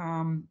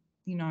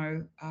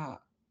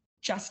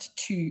 just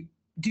to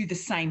do the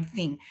same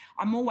thing.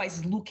 I'm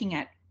always looking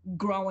at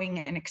growing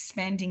and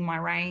expanding my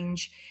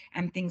range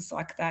and things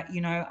like that,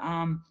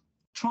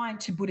 trying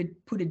to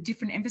put a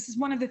different emphasis.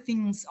 One of the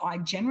things I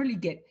generally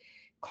get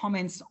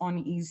comments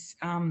on is,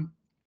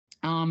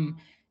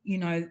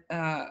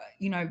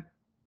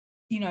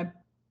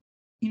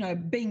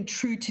 being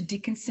true to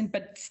Dickinson,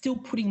 but still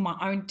putting my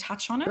own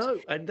touch on it. No,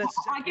 and that's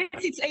I guess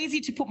it's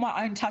easy to put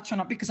my own touch on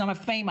it because I'm a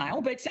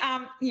female, but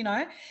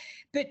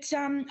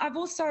I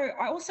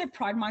also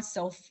pride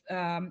myself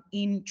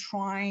in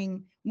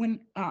trying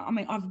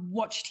I've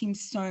watched him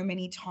so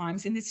many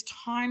times, and there's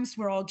times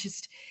where I'll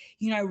just,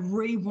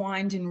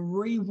 rewind and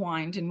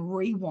rewind and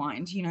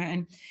rewind,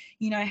 and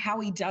how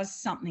he does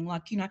something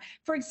like,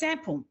 for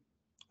example,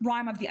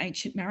 Rhyme of the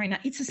Ancient Mariner.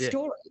 It's a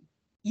story.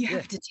 You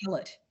have to tell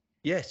it.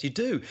 Yes, you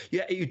do.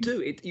 Yeah, you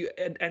do.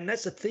 And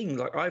that's the thing.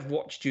 Like, I've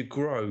watched you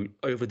grow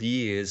over the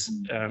years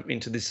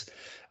into this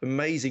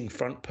amazing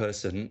front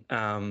person,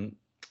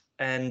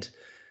 and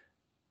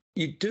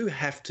you do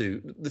have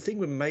to. The thing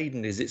with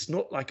Maiden is it's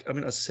not like, as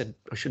I said,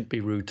 I shouldn't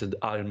be rude to the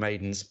Iron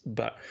Maidens,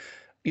 but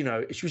she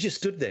was just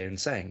stood there and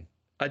sang.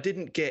 I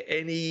didn't get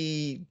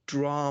any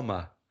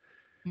drama.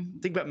 The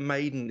thing about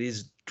Maiden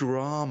is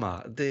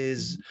drama.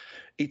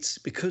 It's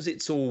because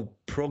it's all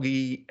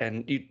proggy,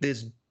 and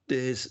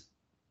there's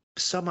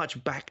so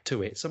much back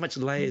to it, so much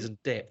layers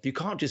and depth. You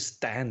can't just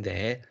stand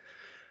there.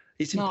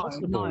 It's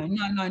impossible.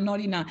 No, not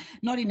in a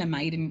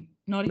Maiden,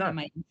 in a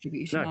Maiden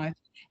tribute, no.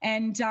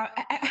 And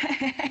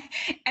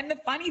and the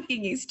funny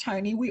thing is,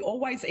 Tony, we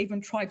always even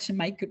try to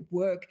make it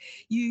work.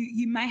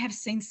 You may have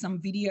seen some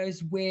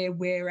videos where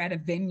we're at a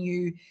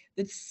venue.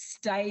 The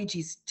stage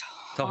is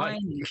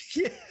tiny.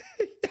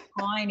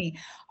 Tiny.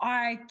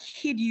 I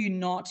kid you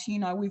not,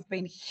 we've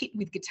been hit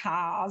with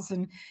guitars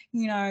and,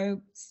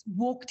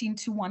 walked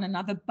into one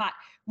another, but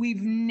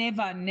we've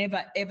never,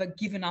 ever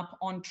given up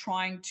on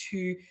trying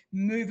to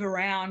move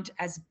around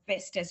as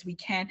best as we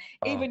can,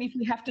 even if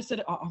we have to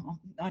sort of,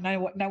 I know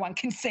what, no one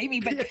can see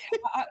me, but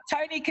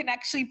Tony can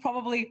actually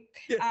probably,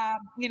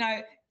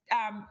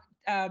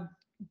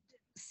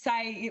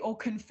 say or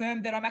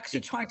confirm that I'm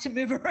actually trying to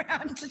move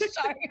around to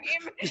show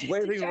him. Just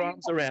waving your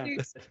arms around.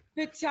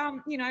 But,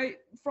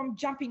 from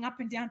jumping up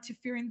and down to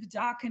Fear in the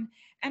Dark.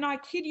 And I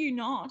kid you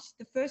not,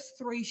 the first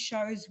 3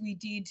 shows we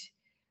did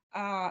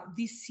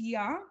this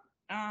year,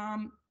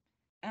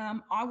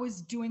 I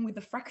was doing with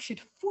a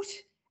fractured foot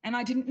and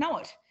I didn't know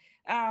it.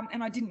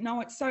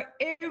 So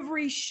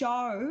every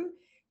show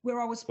where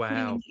I was putting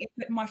in the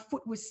effort, my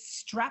foot was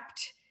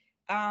strapped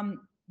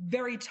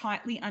very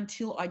tightly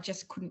until I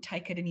just couldn't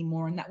take it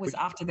anymore, and that was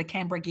after the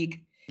Canberra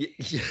gig. Yeah.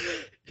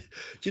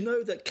 Do you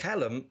know that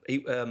Callum? He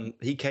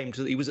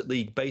was at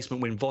the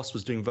basement when Voss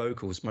was doing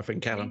vocals. My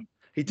friend Callum.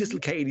 He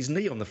dislocated his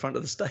knee on the front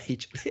of the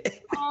stage.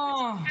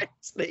 And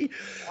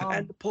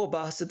the poor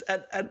bastard.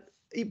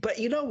 But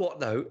you know what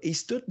though? He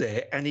stood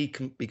there and he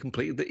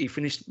completed that. He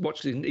finished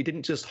watching. He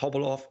didn't just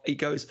hobble off. He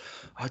goes,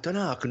 I don't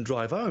know. I can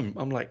drive home.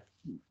 I'm like,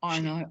 I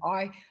know.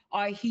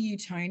 I hear you,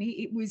 Tony.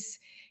 It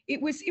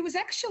was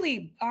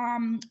actually,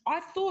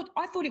 I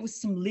thought it was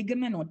some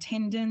ligament or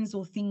tendons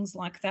or things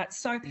like that.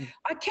 So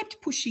I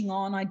kept pushing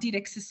on. I did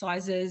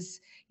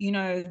exercises,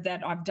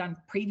 that I've done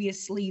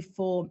previously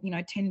for,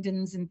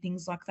 tendons and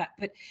things like that.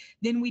 But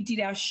then we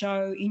did our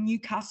show in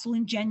Newcastle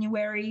in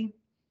January.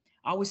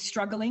 I was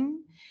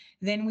struggling.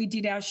 Then we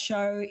did our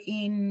show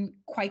in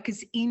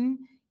Quakers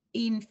Inn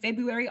in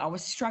February. I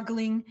was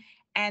struggling.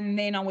 And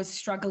then I was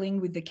struggling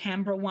with the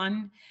Canberra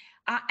one.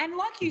 And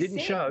like you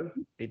said,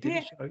 it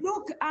didn't show.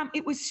 Look,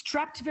 it was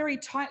strapped very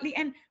tightly.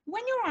 And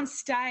when you're on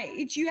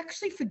stage, you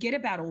actually forget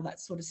about all that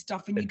sort of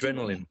stuff. And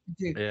adrenaline.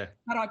 You do. Yeah.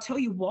 But I tell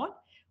you what,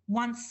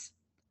 once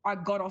I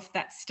got off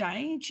that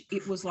stage,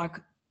 it was like,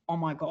 oh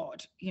my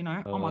God,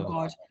 oh my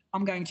God,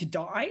 I'm going to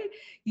die,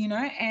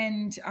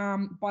 And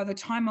by the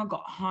time I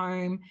got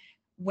home,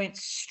 went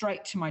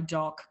straight to my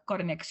doc,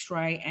 got an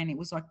X-ray, and it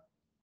was like,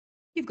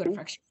 you've got a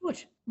fractured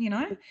foot,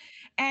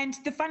 And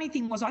the funny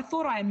thing was, I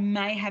thought I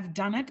may have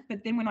done it,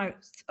 but then when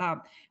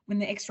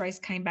the X-rays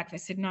came back, they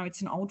said, no,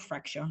 it's an old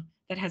fracture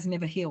that has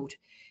never healed,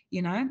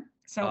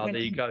 So there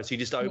you go. So you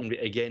just opened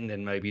it again,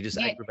 then maybe you just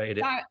aggravated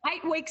it.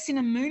 8 weeks in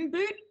a moon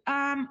boot.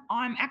 I'm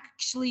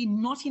actually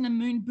not in a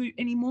moon boot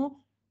anymore.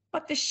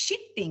 But the shit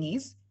thing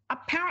is,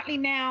 apparently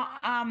now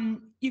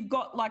you've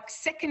got like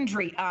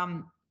secondary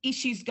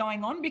issues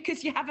going on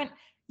because you haven't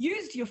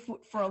used your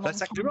foot for a long time.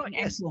 That's exactly right.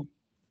 Yes.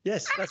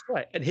 Yes, that's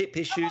right. And hip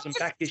issues and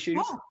back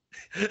issues.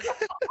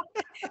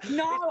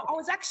 No, I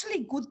was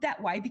actually good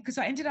that way because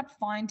I ended up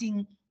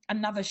finding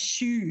another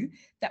shoe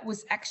that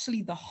was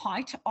actually the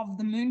height of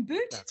the moon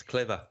boot. That's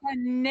clever. I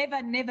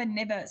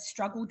never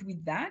struggled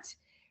with that,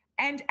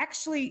 and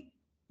actually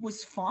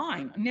was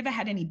fine. I never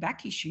had any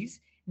back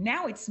issues.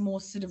 Now it's more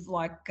sort of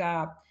like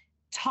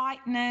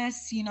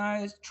tightness,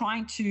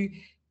 trying to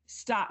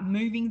start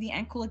moving the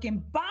ankle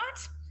again.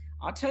 But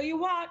I'll tell you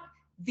what,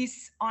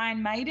 this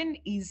Iron Maiden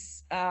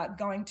is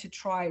going to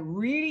try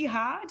really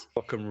hard.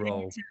 Rock and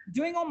roll. And,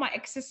 doing all my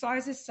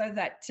exercises so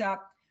that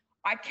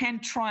I can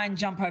try and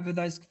jump over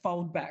those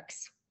fold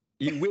backs.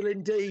 You will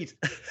indeed.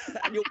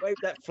 And you'll wave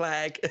that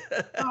flag.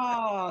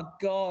 Oh,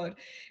 God.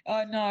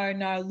 Oh,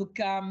 no. Look,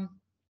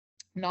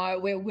 no,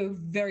 we're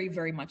very,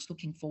 very much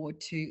looking forward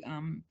to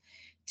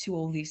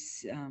all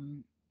this,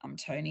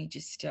 Tony.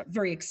 Just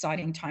very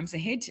exciting times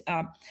ahead.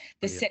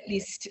 The set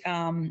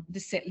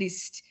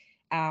list,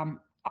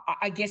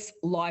 I guess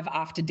Live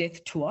After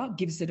Death tour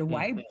gives it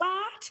away. Mm-hmm.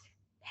 But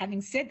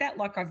having said that,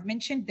 like I've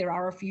mentioned, there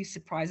are a few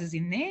surprises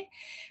in there.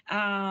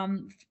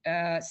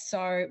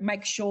 So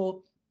make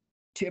sure,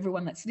 to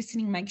everyone that's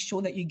listening, make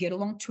sure that you get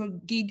along to a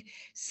gig,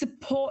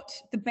 support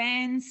the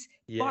bands,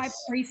 buy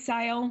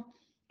pre-sale.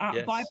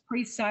 Buy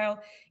pre-sale.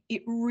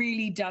 It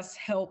really does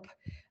help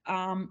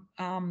to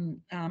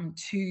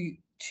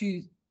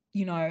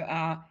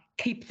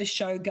keep the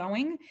show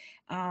going.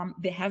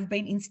 There have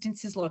been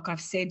instances, like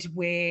I've said,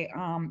 where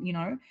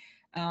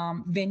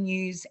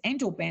venues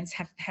and or bands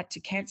have had to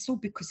cancel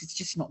because it's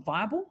just not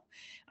viable.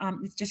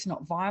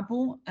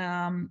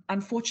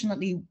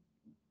 Unfortunately,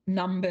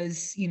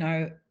 numbers,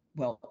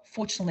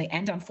 fortunately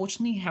and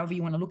unfortunately, however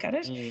you want to look at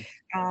it,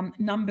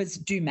 numbers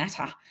do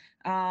matter.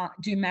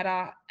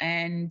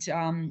 And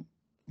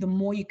the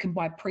more you can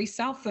buy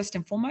pre-sale, first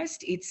and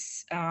foremost,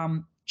 it's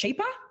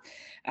cheaper.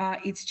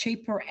 It's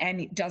cheaper, and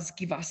it does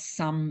give us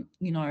some,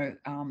 I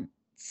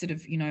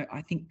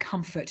think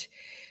comfort,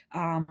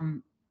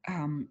 to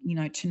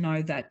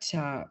know that,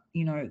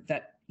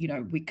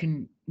 we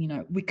can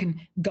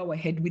go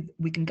ahead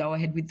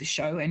with the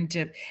show,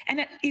 and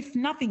if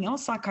nothing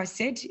else, like I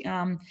said,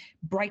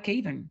 break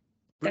even.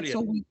 Brilliant. That's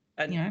all we.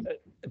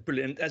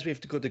 Brilliant. As we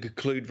have to go to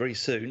conclude very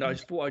soon, I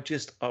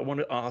want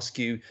to ask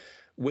you,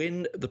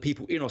 when the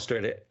people in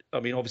Australia,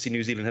 I mean, obviously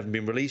New Zealand haven't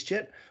been released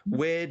yet,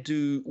 which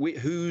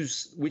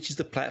is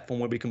the platform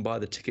where we can buy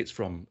the tickets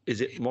from?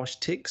 Is it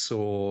MoshTix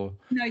or?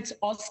 No, it's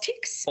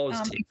Oztix.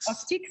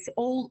 Oztix.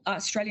 All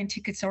Australian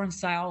tickets are on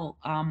sale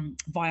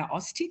via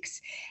Oztix.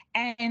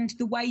 And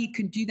the way you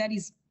can do that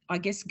is, I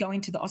guess, go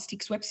into the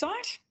Oztix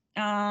website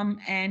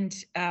and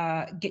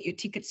get your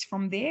tickets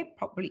from there,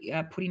 probably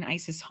put in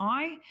Aces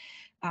High,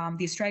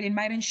 the Australian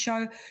Maiden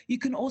Show. You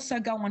can also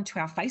go onto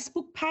our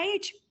Facebook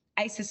page,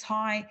 Aces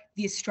High,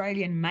 the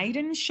Australian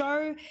Maiden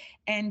Show.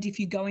 And if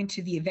you go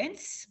into the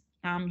events,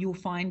 you'll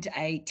find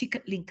a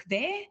ticket link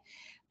there.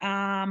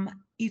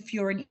 If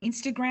you're an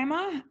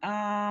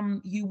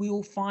Instagrammer, you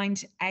will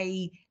find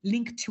a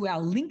link to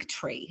our link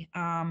tree.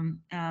 And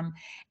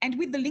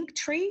with the link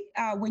tree,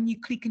 when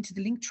you click into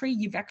the link tree,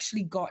 you've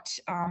actually got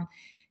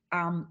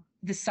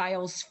the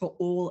sales for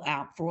all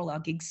our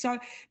gigs. So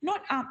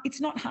it's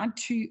not hard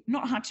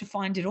to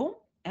find it all.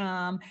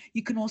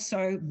 You can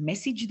also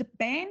message the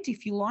band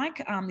if you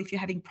like, if you're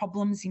having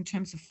problems in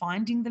terms of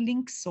finding the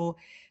links or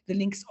the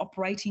links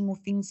operating or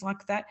things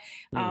like that.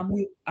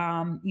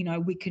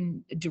 We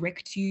can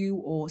direct you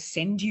or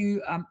send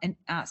you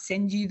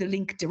the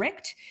link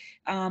direct,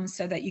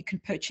 so that you can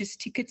purchase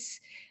tickets.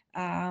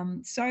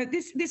 So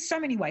there's so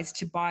many ways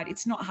to buy it.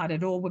 It's not hard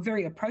at all. We're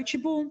very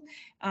approachable.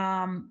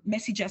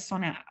 Message us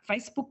on our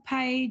Facebook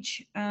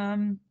page,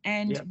 and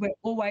we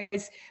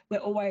always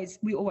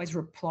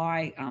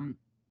reply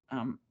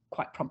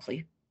quite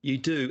promptly. You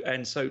do.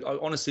 And so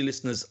honestly,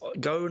 listeners,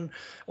 go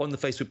on the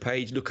Facebook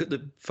page, look at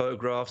the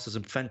photographs. There's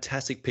some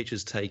fantastic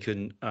pictures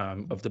taken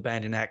of the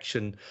band in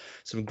action,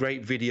 some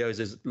great videos.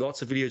 There's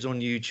lots of videos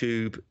on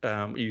YouTube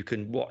you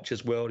can watch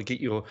as well to get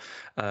your,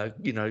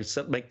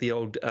 make the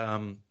old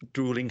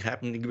drooling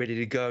happen, ready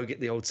to go, get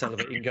the old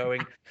salivating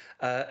going.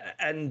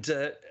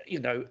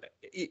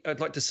 I'd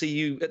like to see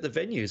you at the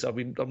venues.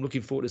 I'm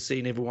looking forward to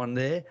seeing everyone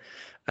there.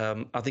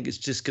 I think it's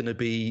just going to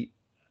be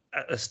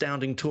an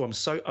astounding tour.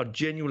 I'm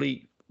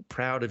genuinely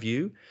proud of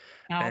you.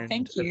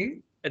 Thank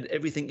you. And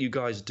everything you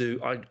guys do.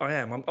 I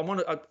am. I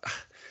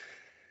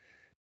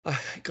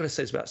got to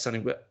say this about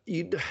something, but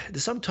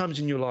there's sometimes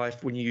in your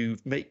life when you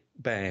meet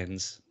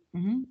bands,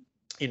 and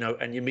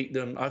you meet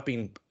them. I've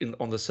been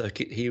on the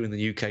circuit here in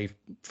the UK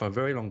for a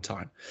very long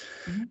time,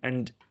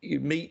 and you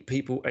meet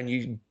people and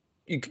you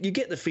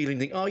get the feeling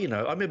that, I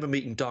remember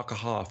meeting Darker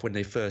Half when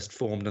they first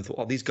formed and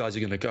thought, these guys are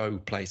going to go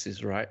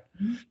places, right?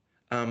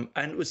 And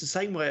it was the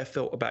same way I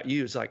felt about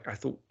you. It's like I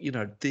thought,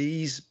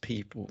 these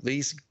people,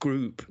 this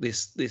group,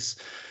 this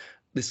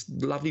this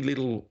lovely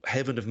little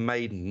heaven of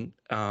Maiden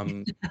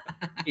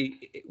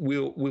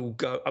will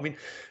go. I mean,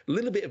 a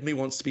little bit of me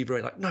wants to be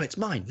very like, no, it's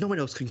mine. No one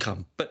else can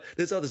come. But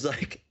there's others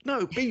like,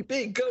 no, be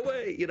big, go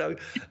away.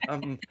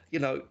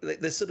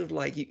 They're sort of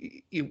like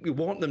you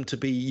want them to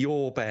be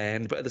your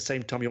band, but at the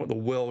same time, you want the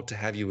world to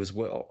have you as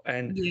well.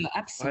 And yeah,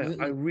 absolutely.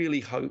 I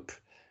really hope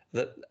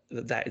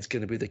that is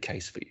going to be the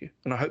case for you,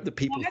 and I hope that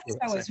people. I hope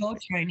so as well,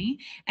 Tony.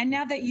 And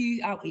now that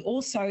you are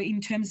also in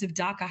terms of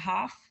Darker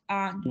Half,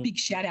 big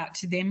shout out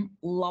to them.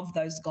 Love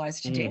those guys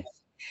to death.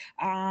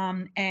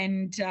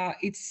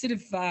 It's sort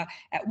of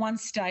at one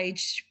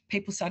stage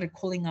people started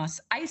calling us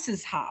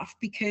Aces Half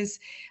because,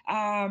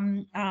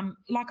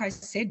 like I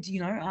said,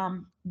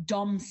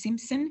 Dom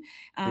Simpson,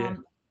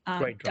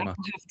 great drummer.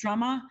 Darker Half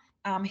drummer.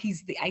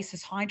 He's the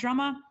Aces High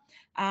drummer.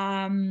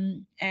 Vo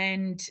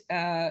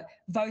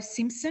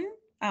Simpson,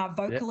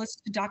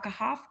 vocalist for Darker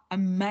Half,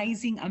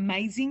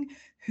 amazing,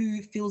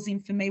 who fills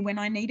in for me when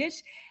I need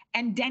it.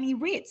 And Danny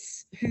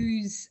Ritz,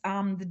 who's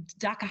the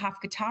Darker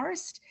Half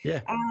guitarist,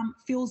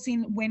 fills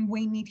in when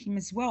we need him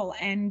as well.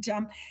 And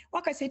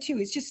like I said to you,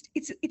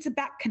 it's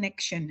about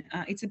connection.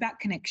 It's about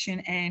connection,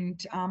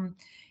 and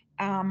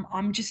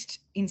I'm just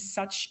in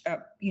such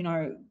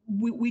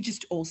we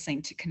just all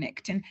seem to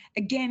connect. And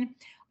again,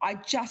 I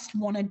just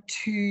wanted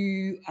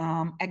to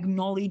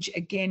acknowledge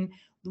again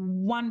the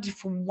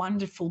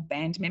wonderful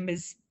band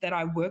members that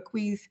I work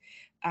with.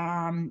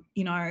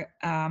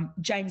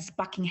 James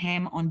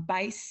Buckingham on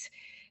bass,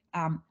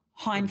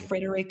 Hein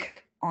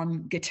Frederick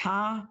on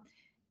guitar,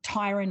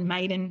 Tyron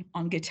Maiden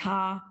on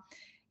guitar,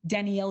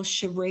 Danielle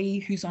Cherie,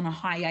 who's on a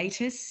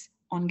hiatus,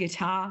 on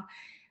guitar,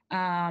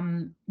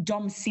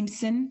 Dom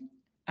Simpson,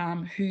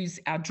 who's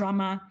our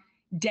drummer,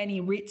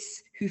 Danny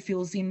Ritz, who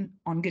fills in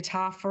on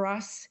guitar for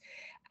us.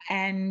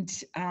 And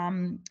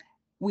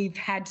we've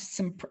had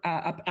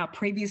our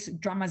previous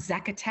drummer,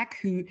 Zack Attack,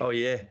 who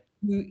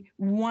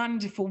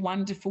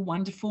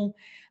wonderful.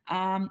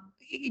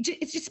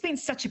 It's just been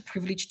such a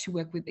privilege to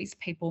work with these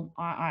people.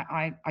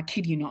 I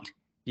kid you not.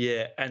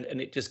 Yeah, and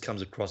it just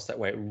comes across that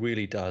way. It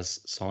really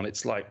does, Son.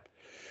 It's like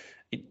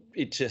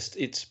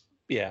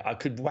I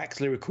could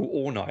wax lyrical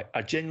all night.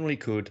 I genuinely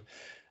could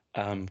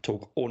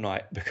talk all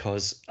night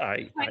because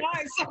I know,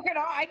 so can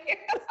I.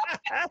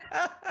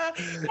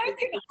 So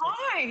can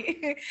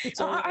I.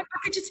 I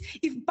could just,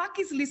 if Buck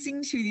is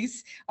listening to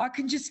this, I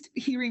can just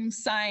hear him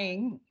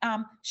saying,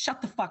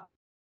 shut the fuck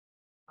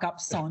up,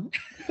 Son.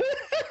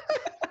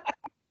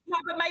 No,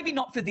 but maybe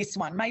not for this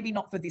one.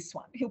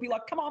 He'll be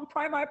like, come on,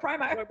 promo.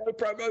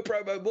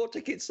 More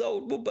tickets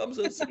sold, more bums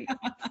on seat.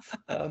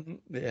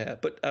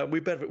 But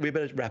we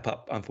better wrap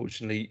up,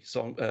 unfortunately,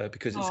 Son,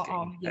 because it's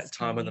that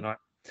time of the night.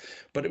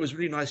 But it was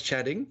really nice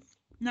chatting.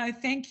 No,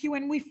 thank you.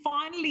 And we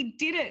finally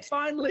did it.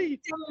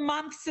 Finally. Some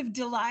months of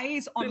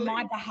delays on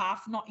my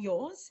behalf, not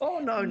yours. Oh,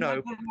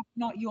 no.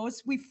 Not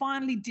yours. We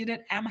finally did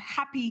it. I'm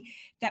happy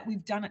that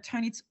we've done it,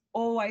 Tony. It's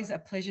always a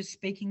pleasure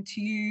speaking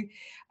to you.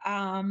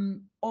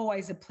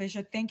 Always a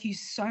pleasure. Thank you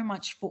so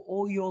much for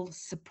all your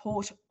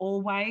support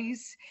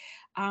always.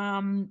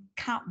 Can't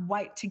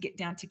wait to get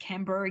down to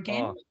Canberra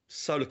again. Oh,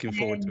 so looking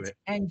forward to it.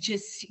 And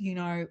just,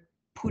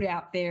 put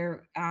out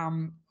there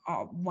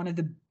one of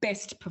the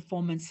best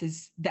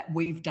performances that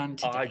we've done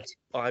to date.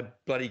 I'm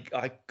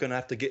gonna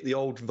have to get the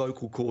old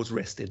vocal cords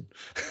rested.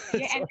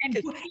 Yeah, and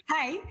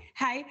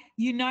hey,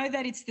 you know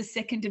that it's the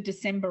 2nd of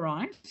December,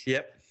 right?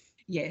 Yep.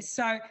 Yeah,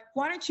 so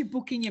why don't you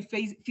book in your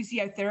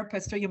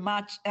physiotherapist or your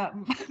massage?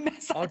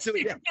 I'll do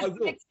it. Yeah, I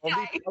will.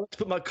 I'll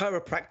put my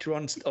chiropractor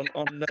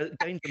on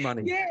danger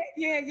money.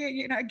 Yeah.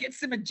 Get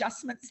some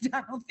adjustments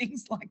done or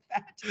things like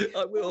that.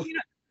 I will.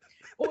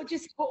 Or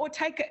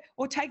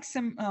take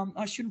some.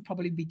 I shouldn't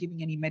probably be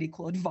giving any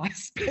medical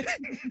advice, but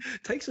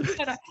take some.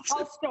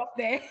 I'll stop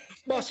there.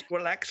 Muscle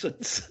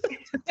relaxants.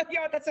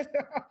 Yeah, that's it.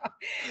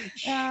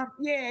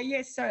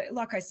 Yeah. So,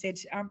 like I said,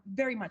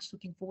 very much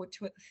looking forward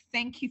to it.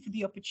 Thank you for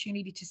the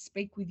opportunity to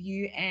speak with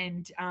you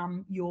and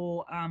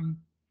your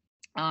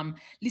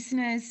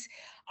listeners.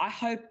 I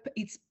hope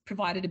it's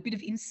provided a bit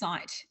of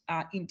insight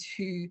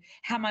into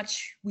how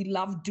much we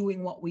love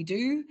doing what we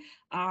do,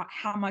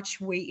 how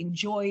much we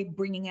enjoy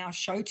bringing our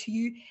show to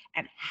you,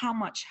 and how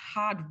much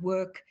hard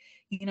work,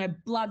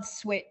 blood,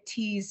 sweat,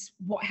 tears,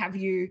 what have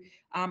you,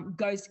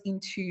 goes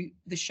into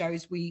the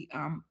shows we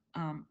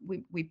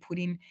put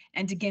in.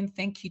 And again,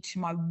 thank you to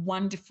my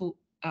wonderful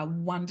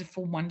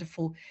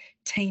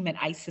team at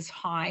Aces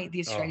High,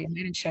 the Australian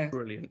Maiden Show.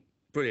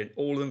 Brilliant.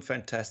 All of them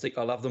fantastic.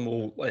 I love them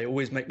all. They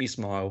always make me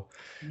smile,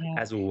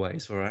 as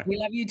always. All right. We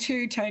love you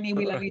too, Tony.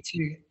 We love you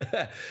too.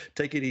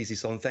 Take it easy,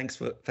 Son. Thanks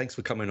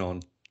for coming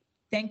on.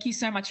 Thank you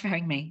so much for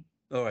having me.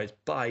 All right.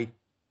 Bye.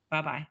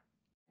 Bye-bye.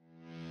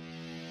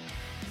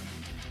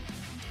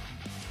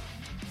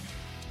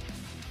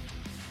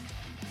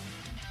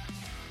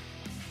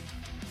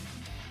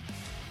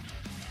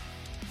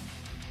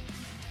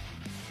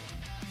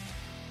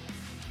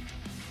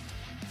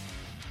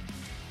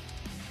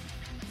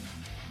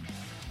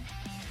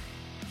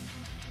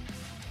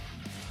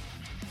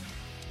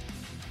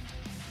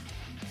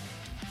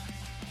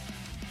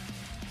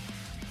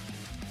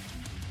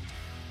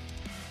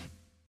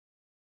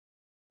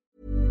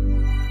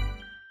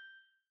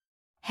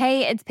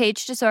 Hey, it's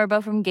Paige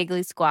DeSorbo from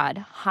Giggly Squad.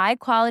 High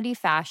quality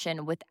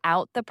fashion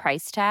without the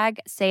price tag.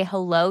 Say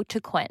hello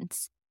to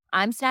Quince.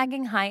 I'm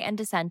snagging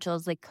high-end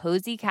essentials like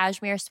cozy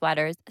cashmere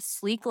sweaters,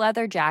 sleek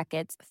leather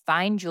jackets,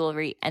 fine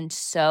jewelry, and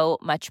so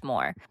much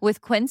more.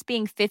 With Quince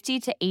being 50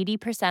 to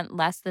 80%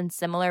 less than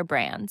similar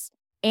brands.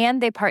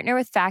 And they partner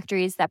with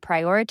factories that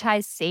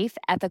prioritize safe,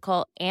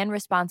 ethical, and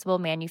responsible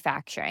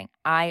manufacturing.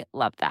 I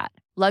love that.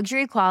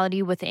 Luxury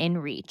quality within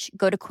reach.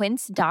 Go to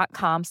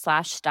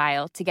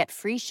quince.com/style to get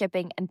free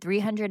shipping and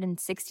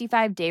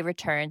 365-day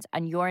returns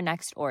on your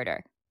next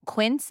order.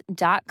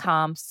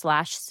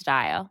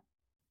 Quince.com/style.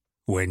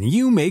 When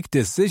you make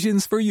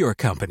decisions for your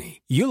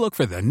company, you look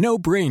for the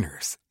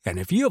no-brainers. And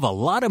if you have a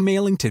lot of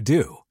mailing to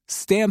do,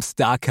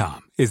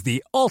 Stamps.com is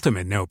the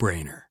ultimate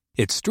no-brainer.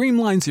 It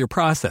streamlines your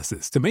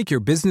processes to make your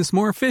business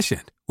more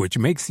efficient, which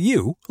makes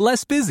you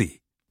less busy.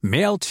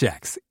 Mail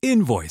checks,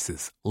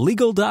 invoices,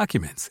 legal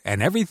documents,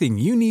 and everything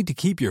you need to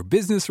keep your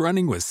business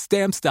running with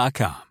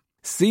Stamps.com.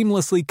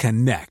 Seamlessly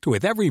connect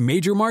with every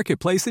major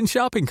marketplace and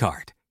shopping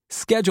cart.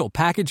 Schedule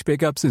package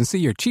pickups and see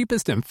your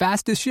cheapest and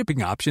fastest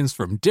shipping options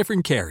from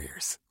different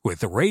carriers,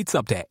 with rates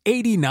up to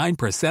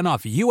 89%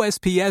 off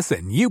USPS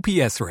and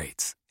UPS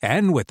rates.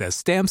 And with the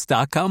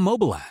Stamps.com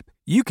mobile app,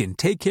 you can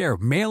take care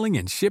of mailing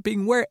and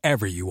shipping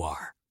wherever you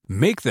are.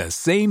 Make the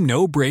same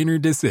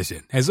no-brainer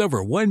decision as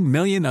over 1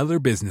 million other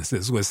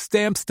businesses with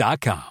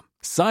Stamps.com.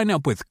 Sign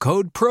up with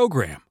code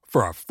PROGRAM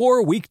for a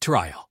 4-week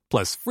trial,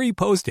 plus free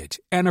postage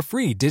and a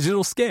free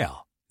digital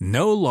scale.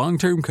 No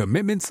long-term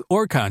commitments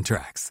or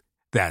contracts.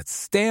 That's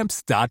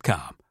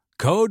Stamps.com.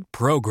 Code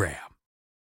PROGRAM.